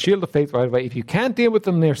darts with the shield of faith right away. If you can't deal with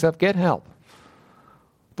them yourself, get help.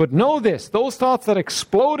 But know this, those thoughts that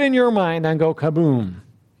explode in your mind and go kaboom,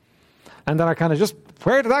 and that are kind of just,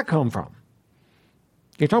 where did that come from?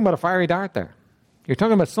 You're talking about a fiery dart there. You're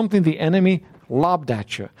talking about something the enemy lobbed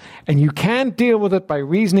at you. And you can't deal with it by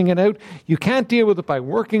reasoning it out. You can't deal with it by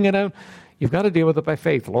working it out. You've got to deal with it by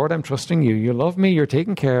faith. Lord, I'm trusting you. You love me. You're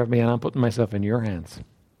taking care of me. And I'm putting myself in your hands.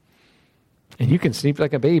 And you can sleep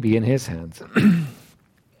like a baby in his hands.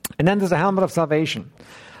 And then there's a helmet of salvation.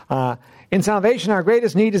 In salvation, our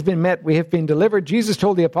greatest need has been met. We have been delivered. Jesus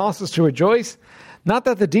told the apostles to rejoice. Not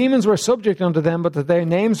that the demons were subject unto them, but that their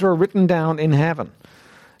names were written down in heaven.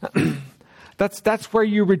 That's where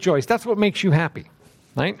you rejoice. That's what makes you happy,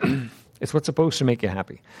 right? It's what's supposed to make you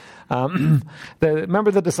happy.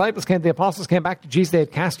 Remember the apostles came back to Jesus. They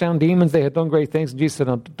had cast down demons. They had done great things. And Jesus said,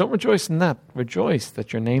 no, don't rejoice in that. Rejoice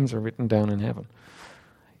that your names are written down in heaven.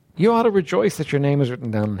 You ought to rejoice that your name is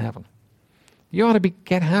written down in heaven. You ought to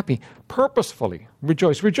get happy. Purposefully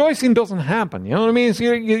rejoice. Rejoicing doesn't happen. You know what I mean? So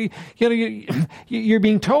you're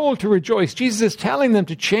being told to rejoice. Jesus is telling them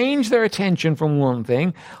to change their attention from one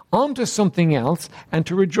thing onto something else and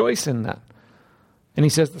to rejoice in that. And he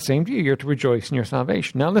says the same to you. You're to rejoice in your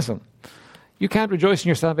salvation. Now listen, you can't rejoice in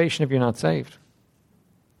your salvation if you're not saved.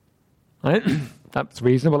 Right? That's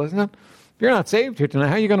reasonable, isn't it? If you're not saved here tonight,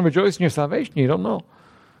 how are you going to rejoice in your salvation? You don't know.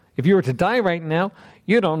 If you were to die right now,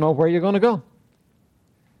 you don't know where you're going to go.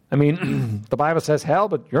 I mean, the Bible says hell,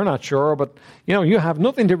 but you're not sure. But, you have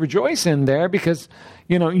nothing to rejoice in there because,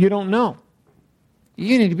 you don't know.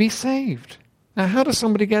 You need to be saved. Now, how does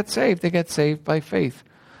somebody get saved? They get saved by faith.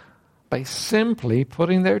 By simply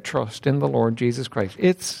putting their trust in the Lord Jesus Christ.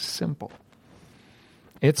 It's simple.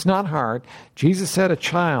 It's not hard. Jesus said a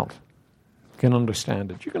child can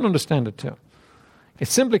understand it. You can understand it too.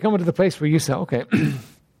 It's simply coming to the place where you say, okay,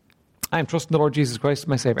 I'm trusting the Lord Jesus Christ as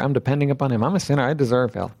my Savior. I'm depending upon Him. I'm a sinner. I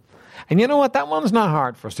deserve hell. And you know what? That one's not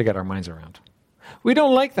hard for us to get our minds around. We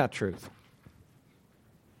don't like that truth.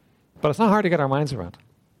 But it's not hard to get our minds around.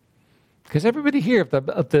 Because everybody here,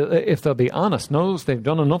 if they'll be honest, knows they've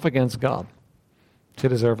done enough against God to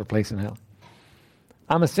deserve a place in hell.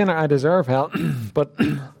 I'm a sinner. I deserve hell. But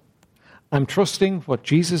I'm trusting what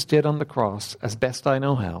Jesus did on the cross, as best I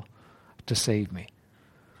know how, to save me.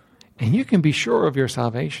 And you can be sure of your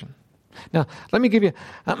salvation. Now, let me give you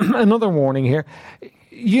another warning here.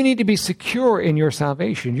 You need to be secure in your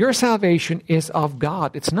salvation. Your salvation is of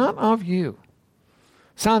God. It's not of you.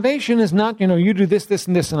 Salvation is not, you do this, this,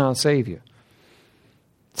 and this, and I'll save you.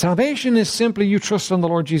 Salvation is simply you trust in the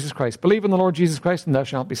Lord Jesus Christ. Believe in the Lord Jesus Christ and thou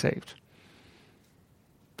shalt be saved.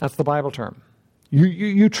 That's the Bible term.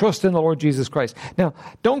 You trust in the Lord Jesus Christ. Now,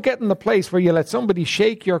 don't get in the place where you let somebody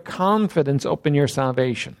shake your confidence up in your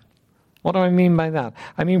salvation. What do I mean by that?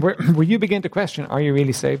 I mean, where you begin to question, are you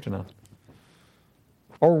really saved or not?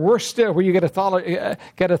 Or worse still, where you get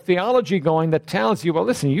a theology going that tells you, well,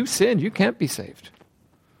 listen, you sinned, you can't be saved.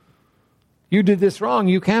 You did this wrong,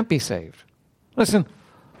 you can't be saved. Listen,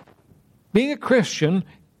 being a Christian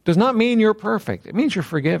does not mean you're perfect. It means you're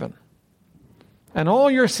forgiven. And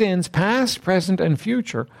all your sins, past, present, and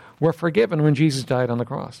future, were forgiven when Jesus died on the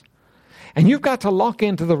cross. And you've got to lock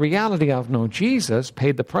into the reality of, no, Jesus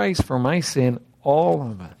paid the price for my sin, all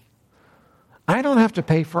of it. I don't have to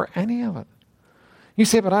pay for any of it. You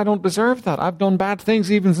say, but I don't deserve that. I've done bad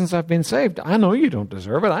things even since I've been saved. I know you don't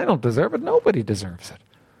deserve it. I don't deserve it. Nobody deserves it.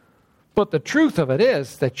 But the truth of it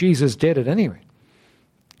is that Jesus did it anyway.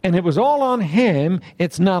 And it was all on Him.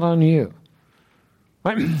 It's not on you.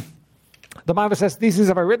 Right? The Bible says, these things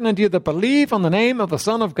have I written unto you that believe on the name of the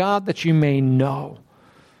Son of God, that you may know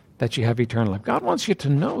that you have eternal life. God wants you to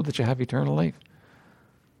know that you have eternal life.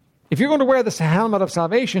 If you're going to wear this helmet of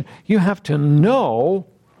salvation, you have to know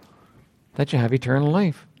that you have eternal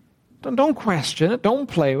life. Don't question it. Don't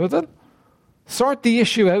play with it. Sort the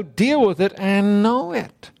issue out, deal with it, and know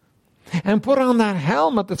it. And put on that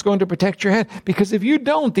helmet that's going to protect your head. Because if you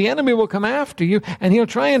don't, the enemy will come after you, and he'll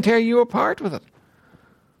try and tear you apart with it.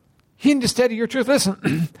 You need to steady your truth.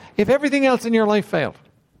 Listen, if everything else in your life failed,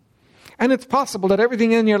 and it's possible that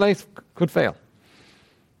everything in your life could fail.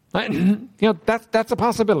 That's a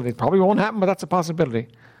possibility. It probably won't happen, but that's a possibility.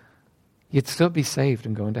 You'd still be saved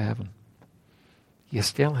and go into heaven. You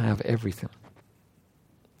still have everything.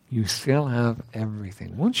 You still have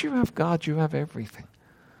everything. Once you have God, you have everything.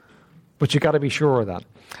 But you've got to be sure of that.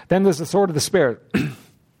 Then there's the sword of the Spirit.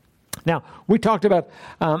 Now, we talked about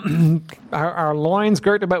our loins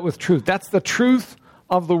girt about with truth. That's the truth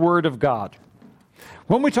of the Word of God.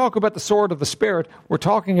 When we talk about the sword of the Spirit, we're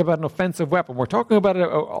talking about an offensive weapon. We're talking about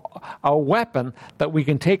a weapon that we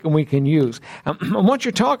can take and we can use. And what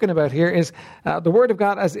you're talking about here is the Word of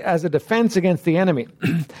God as a defense against the enemy.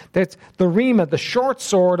 That's the rhema, the short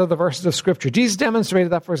sword of the verses of Scripture. Jesus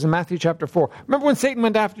demonstrated that for us in Matthew chapter 4. Remember when Satan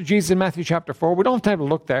went after Jesus in Matthew chapter 4? We don't have time to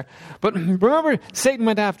look there. But remember, Satan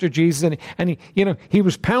went after Jesus and he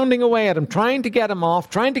was pounding away at him, trying to get him off,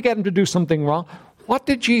 trying to get him to do something wrong. What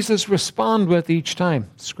did Jesus respond with each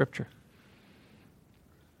time? Scripture.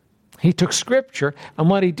 He took Scripture, and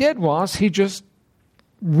what he did was he just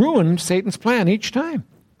ruined Satan's plan each time.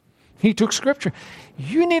 He took Scripture.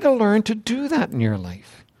 You need to learn to do that in your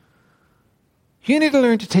life. You need to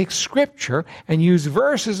learn to take Scripture and use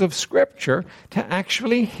verses of Scripture to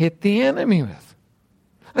actually hit the enemy with.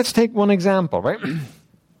 Let's take one example, right?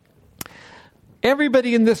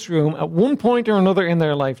 Everybody in this room, at one point or another in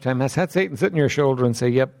their lifetime, has had Satan sit on your shoulder and say,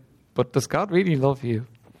 yep, but does God really love you?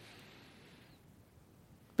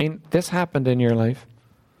 I mean, this happened in your life.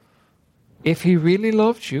 If He really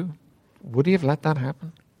loved you, would He have let that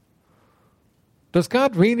happen? Does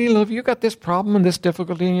God really love you? You got this problem and this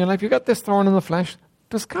difficulty in your life. You got this thorn in the flesh.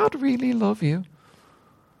 Does God really love you?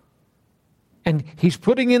 And He's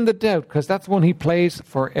putting in the doubt, because that's one He plays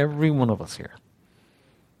for every one of us here.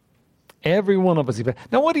 Every one of us.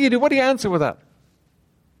 Now, what do you do? What do you answer with that?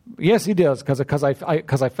 Yes, He does, because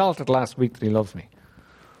I felt it last week that He loves me.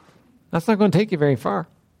 That's not going to take you very far.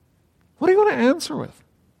 What are you going to answer with?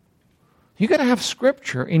 You've got to have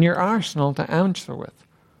Scripture in your arsenal to answer with.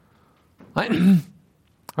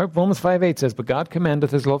 Romans 5:8 says, but God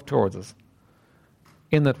commendeth His love towards us,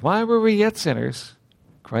 in that while we were yet sinners,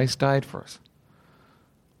 Christ died for us.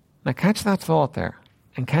 Now catch that thought there,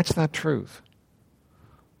 and catch that truth.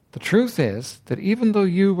 The truth is that even though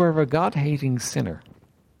you were a God-hating sinner,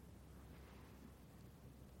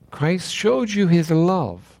 Christ showed you His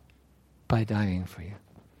love by dying for you.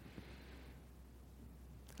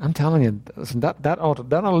 I'm telling you, listen,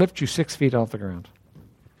 that'll lift you 6 feet off the ground.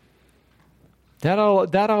 That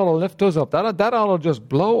ought to lift us up. That ought to just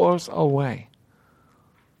blow us away.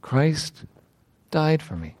 Christ died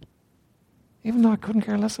for me. Even though I couldn't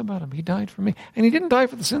care less about him, he died for me. And he didn't die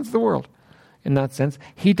for the sins of the world. In that sense,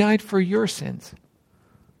 he died for your sins.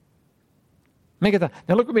 Make it that.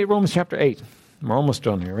 Now look with me at Romans chapter 8. We're almost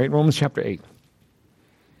done here, right? Romans chapter 8.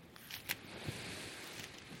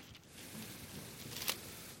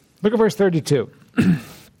 Look at verse 32.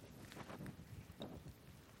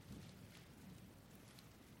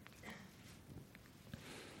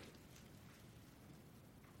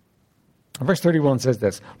 Verse 31 says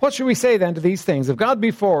this. What should we say then to these things? If God be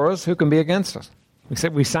for us, who can be against us?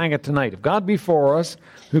 We sang it tonight. If God be for us,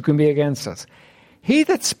 who can be against us? He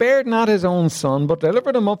that spared not his own son, but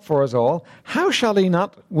delivered him up for us all, how shall he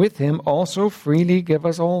not with him also freely give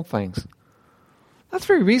us all things? That's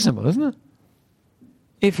very reasonable, isn't it?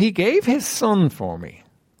 If he gave his son for me,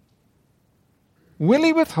 will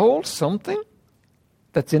he withhold something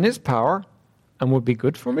that's in his power and would be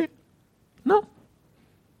good for me? No.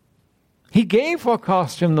 He gave what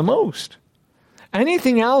cost him the most.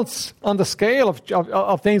 Anything else on the scale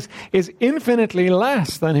of things is infinitely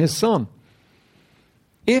less than his son.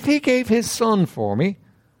 If he gave his son for me,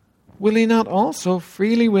 will he not also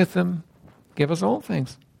freely with him give us all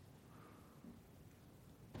things?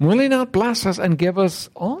 Will he not bless us and give us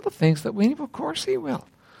all the things that we need? Of course he will.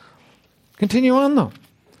 Continue on though.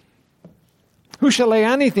 Who shall lay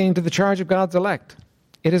anything to the charge of God's elect?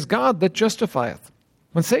 It is God that justifieth.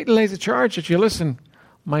 When Satan lays a charge at you, listen,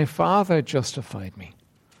 my Father justified me.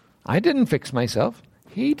 I didn't fix myself.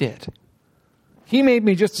 He did. He made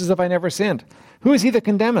me just as if I never sinned. Who is he that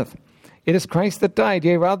condemneth? It is Christ that died,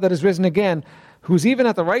 yea, rather that is risen again, who is even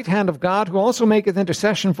at the right hand of God, who also maketh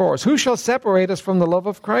intercession for us. Who shall separate us from the love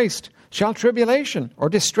of Christ? Shall tribulation, or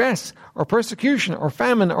distress, or persecution, or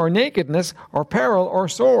famine, or nakedness, or peril, or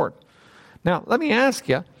sword? Now, let me ask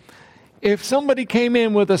you, if somebody came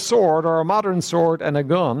in with a sword, or a modern sword and a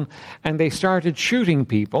gun, and they started shooting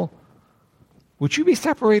people, would you be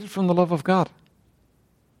separated from the love of God?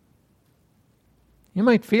 You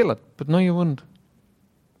might feel it, but no, you wouldn't.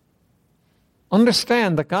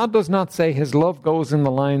 Understand that God does not say his love goes in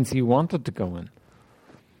the lines he wanted to go in.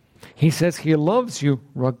 He says he loves you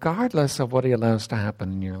regardless of what he allows to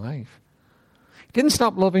happen in your life. He didn't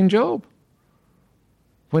stop loving Job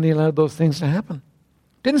when he allowed those things to happen.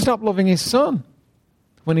 Didn't stop loving his son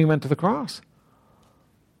when he went to the cross.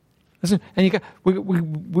 Listen, and we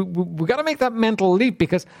got to make that mental leap,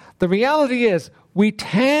 because the reality is we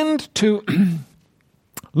tend to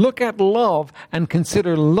look at love and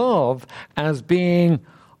consider love as being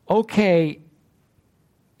okay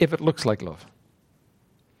if it looks like love.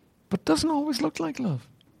 But it doesn't always look like love.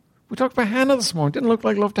 We talked about Hannah this morning. It didn't look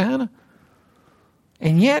like love to Hannah.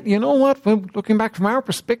 And yet, you know what? When looking back from our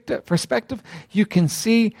perspective, you can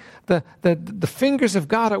see the fingers of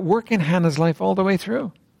God at work in Hannah's life all the way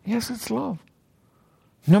through. Yes, it's love.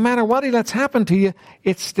 No matter what he lets happen to you,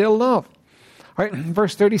 it's still love. All right,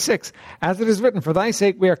 verse 36. As it is written, for thy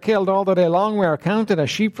sake we are killed all the day long, we are counted as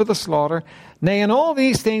sheep for the slaughter. Nay, in all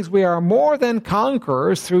these things we are more than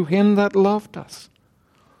conquerors through him that loved us.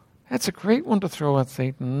 That's a great one to throw at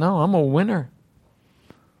Satan. No, I'm a winner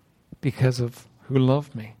because of who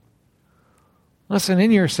loved me. Listen,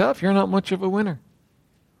 in yourself, you're not much of a winner.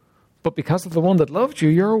 But because of the one that loved you,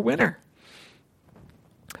 you're a winner.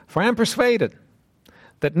 For I am persuaded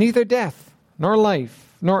that neither death, nor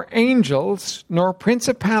life, nor angels, nor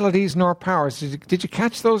principalities, nor powers. Did you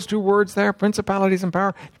catch those two words there? Principalities and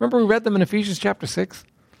power. Remember we read them in Ephesians chapter 6?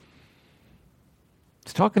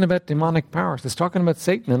 It's talking about demonic powers. It's talking about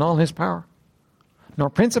Satan and all his power. Nor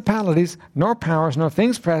principalities, nor powers, nor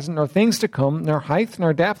things present, nor things to come, nor height,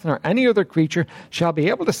 nor depth, nor any other creature shall be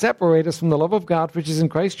able to separate us from the love of God which is in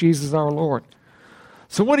Christ Jesus our Lord.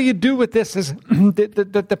 So what do you do with this as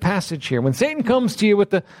the passage here? When Satan comes to you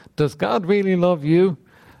with does God really love you?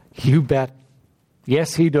 You bet.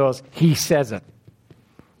 Yes, he does. He says it.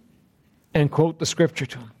 And quote the scripture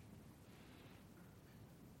to him.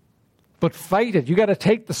 But fight it. You got to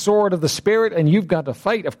take the sword of the Spirit and you've got to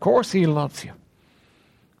fight. Of course he loves you.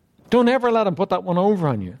 Don't ever let him put that one over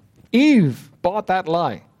on you. Eve bought that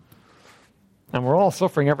lie. And we're all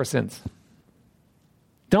suffering ever since.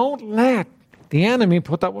 Don't let the enemy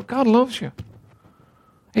put that one. God loves you.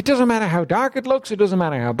 It doesn't matter how dark it looks. It doesn't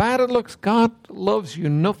matter how bad it looks. God loves you.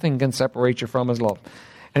 Nothing can separate you from his love.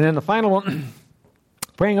 And then the final one,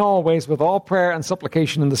 praying always with all prayer and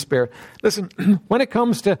supplication in the Spirit. Listen, when it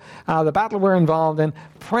comes to the battle we're involved in,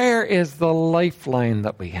 prayer is the lifeline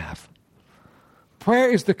that we have.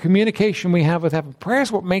 Prayer is the communication we have with heaven. Prayer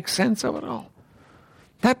is what makes sense of it all.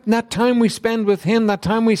 That time we spend with Him, that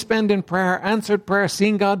time we spend in prayer, answered prayer,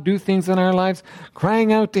 seeing God do things in our lives,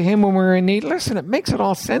 crying out to Him when we're in need. Listen, it makes it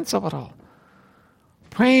all sense of it all.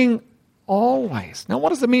 Praying always. Now, what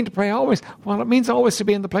does it mean to pray always? Well, it means always to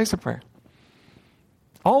be in the place of prayer.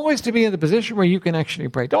 Always to be in the position where you can actually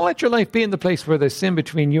pray. Don't let your life be in the place where there's sin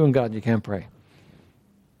between you and God and you can't pray.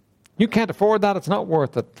 You can't afford that. It's not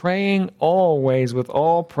worth it. Praying always with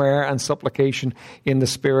all prayer and supplication in the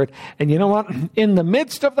Spirit. And you know what? In the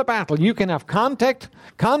midst of the battle, you can have contact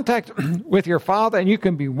with your Father, and you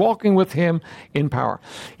can be walking with Him in power.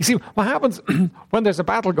 You see, what happens when there's a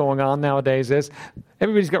battle going on nowadays is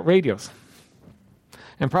everybody's got radios.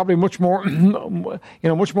 And probably much more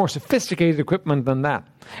sophisticated equipment than that.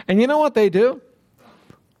 And you know what they do?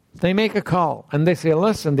 They make a call, and they say,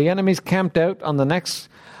 listen, the enemy's camped out on the next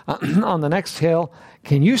hill.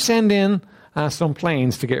 Can you send in some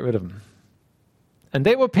planes to get rid of them? And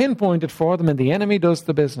they will pinpoint it for them, and the enemy does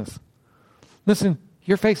the business. Listen,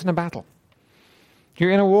 you're facing a battle.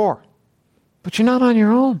 You're in a war. But you're not on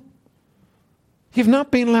your own. You've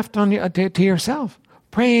not been left to yourself.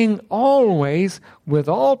 Praying always with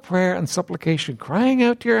all prayer and supplication, crying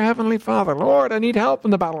out to your Heavenly Father, Lord, I need help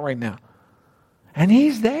in the battle right now. And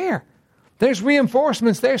He's there. There's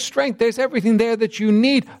reinforcements, there's strength, there's everything there that you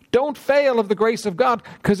need. Don't fail of the grace of God,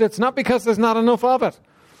 because it's not because there's not enough of it.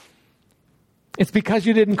 It's because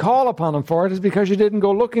you didn't call upon Him for it. It's because you didn't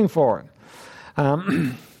go looking for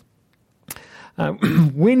it.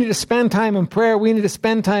 We need to spend time in prayer. We need to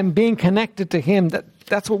spend time being connected to Him.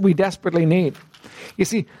 That's what we desperately need. You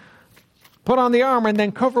see, put on the armor and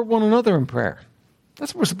then cover one another in prayer.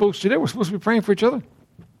 That's what we're supposed to do. We're supposed to be praying for each other.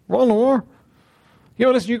 We're all in a war. You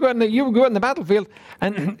know, listen, you go out in the battlefield,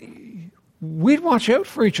 and we'd watch out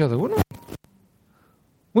for each other, wouldn't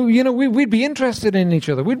we? We'd be interested in each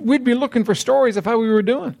other. We'd be looking for stories of how we were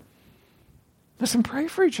doing. Listen, pray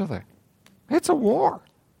for each other. It's a war.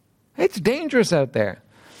 It's dangerous out there.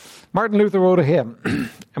 Martin Luther wrote a hymn.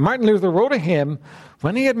 And Martin Luther wrote a hymn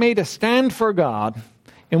when he had made a stand for God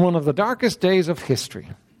in one of the darkest days of history,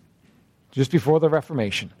 just before the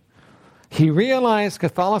Reformation. He realized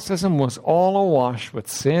Catholicism was all awash with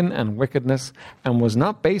sin and wickedness and was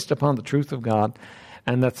not based upon the truth of God,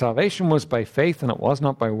 and that salvation was by faith and it was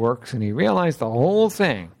not by works. And he realized the whole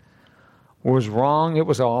thing was wrong, it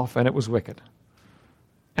was off, and it was wicked.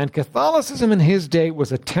 And Catholicism in his day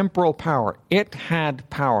was a temporal power. It had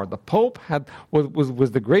power. The Pope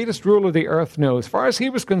was the greatest ruler the earth knew. As far as he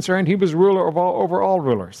was concerned, he was ruler over all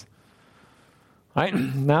rulers. Right?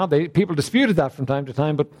 Now, people disputed that from time to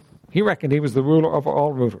time, but he reckoned he was the ruler over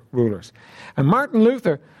all rulers. And Martin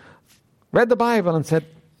Luther read the Bible and said,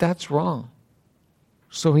 that's wrong.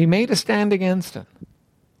 So he made a stand against it.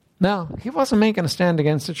 Now, he wasn't making a stand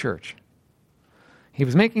against the church. He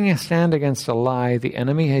was making a stand against a lie the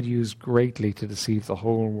enemy had used greatly to deceive the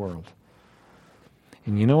whole world.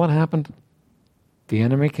 And you know what happened? The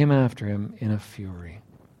enemy came after him in a fury,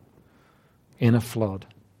 in a flood.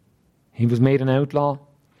 He was made an outlaw.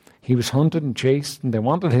 He was hunted and chased, and they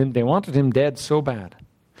wanted him dead so bad.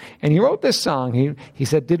 And he wrote this song. He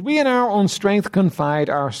said, did we in our own strength confide,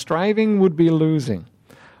 our striving would be losing.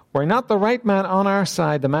 Were not the right man on our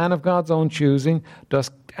side, the man of God's own choosing,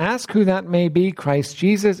 dost ask who that may be, Christ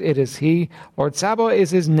Jesus, it is He. Lord Sabaoth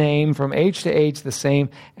is His name, from age to age the same,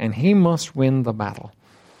 and He must win the battle.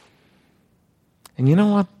 And you know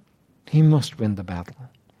what? He must win the battle.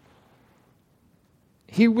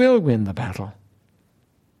 He will win the battle.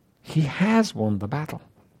 He has won the battle.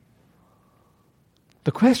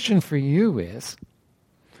 The question for you is,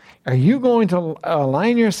 are you going to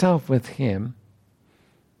align yourself with Him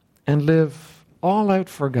and live all out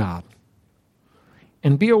for God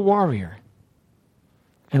and be a warrior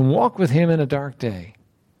and walk with Him in a dark day?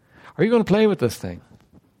 Are you going to play with this thing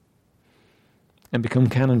and become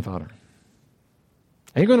cannon fodder?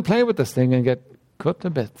 Are you going to play with this thing and get cut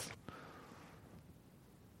to bits?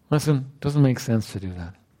 Listen, it doesn't make sense to do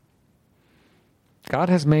that. God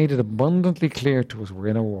has made it abundantly clear to us we're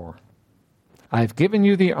in a war. I've given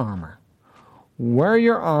you the armor. Wear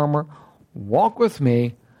your armor, walk with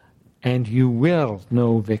me, and you will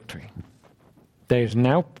know victory. There's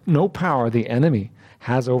now no power the enemy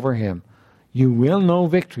has over him. You will know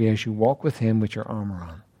victory as you walk with Him with your armor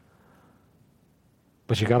on.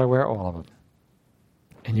 But you got to wear all of it.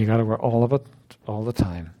 And you got to wear all of it all the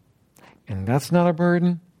time. And that's not a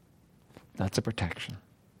burden. That's a protection.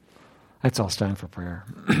 Let's all stand for prayer.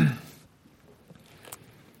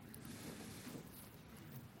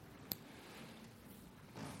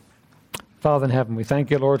 Father in heaven, we thank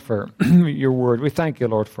you, Lord, for your word. We thank you,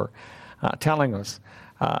 Lord, for telling us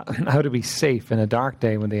how to be safe in a dark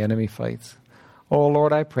day when the enemy fights. Oh,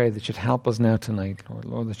 Lord, I pray that you'd help us now tonight, Lord.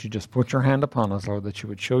 Lord, that you just put your hand upon us, Lord, that you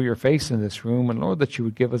would show your face in this room, and Lord, that you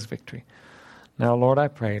would give us victory. Now, Lord, I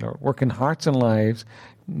pray, Lord, work in hearts and lives,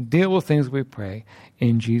 deal with things we pray,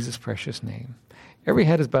 in Jesus' precious name. Every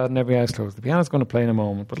head is bowed and every eye is closed. The piano's going to play in a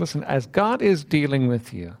moment, but listen, as God is dealing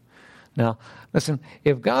with you, now, listen,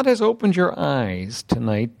 if God has opened your eyes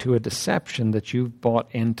tonight to a deception that you've bought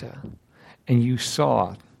into, and you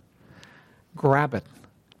saw it, grab it,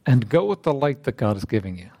 and go with the light that God is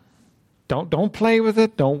giving you. Don't play with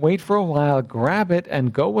it. Don't wait for a while. Grab it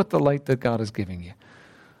and go with the light that God is giving you.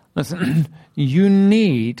 Listen, you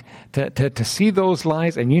need to see those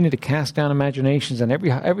lies, and you need to cast down imaginations and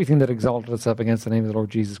everything that exalted itself against the name of the Lord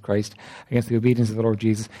Jesus Christ, against the obedience of the Lord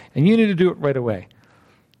Jesus, and you need to do it right away.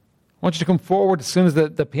 I want you to come forward as soon as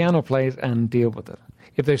the piano plays and deal with it.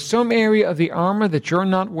 If there's some area of the armor that you're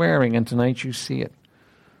not wearing, and tonight you see it,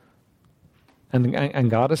 and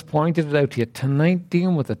God has pointed it out to you, tonight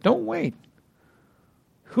deal with it. Don't wait.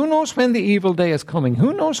 Who knows when the evil day is coming?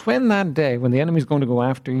 Who knows when that day, when the enemy is going to go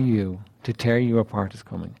after you to tear you apart, is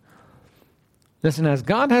coming? Listen, as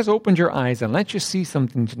God has opened your eyes and let you see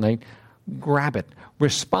something tonight, grab it.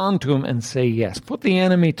 Respond to him and say yes. Put the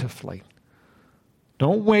enemy to flight.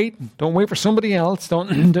 Don't wait. Don't wait for somebody else.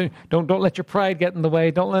 Don't let your pride get in the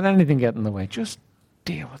way. Don't let anything get in the way. Just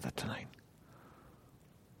deal with it tonight.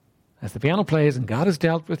 As the piano plays and God has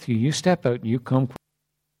dealt with you, you step out and you come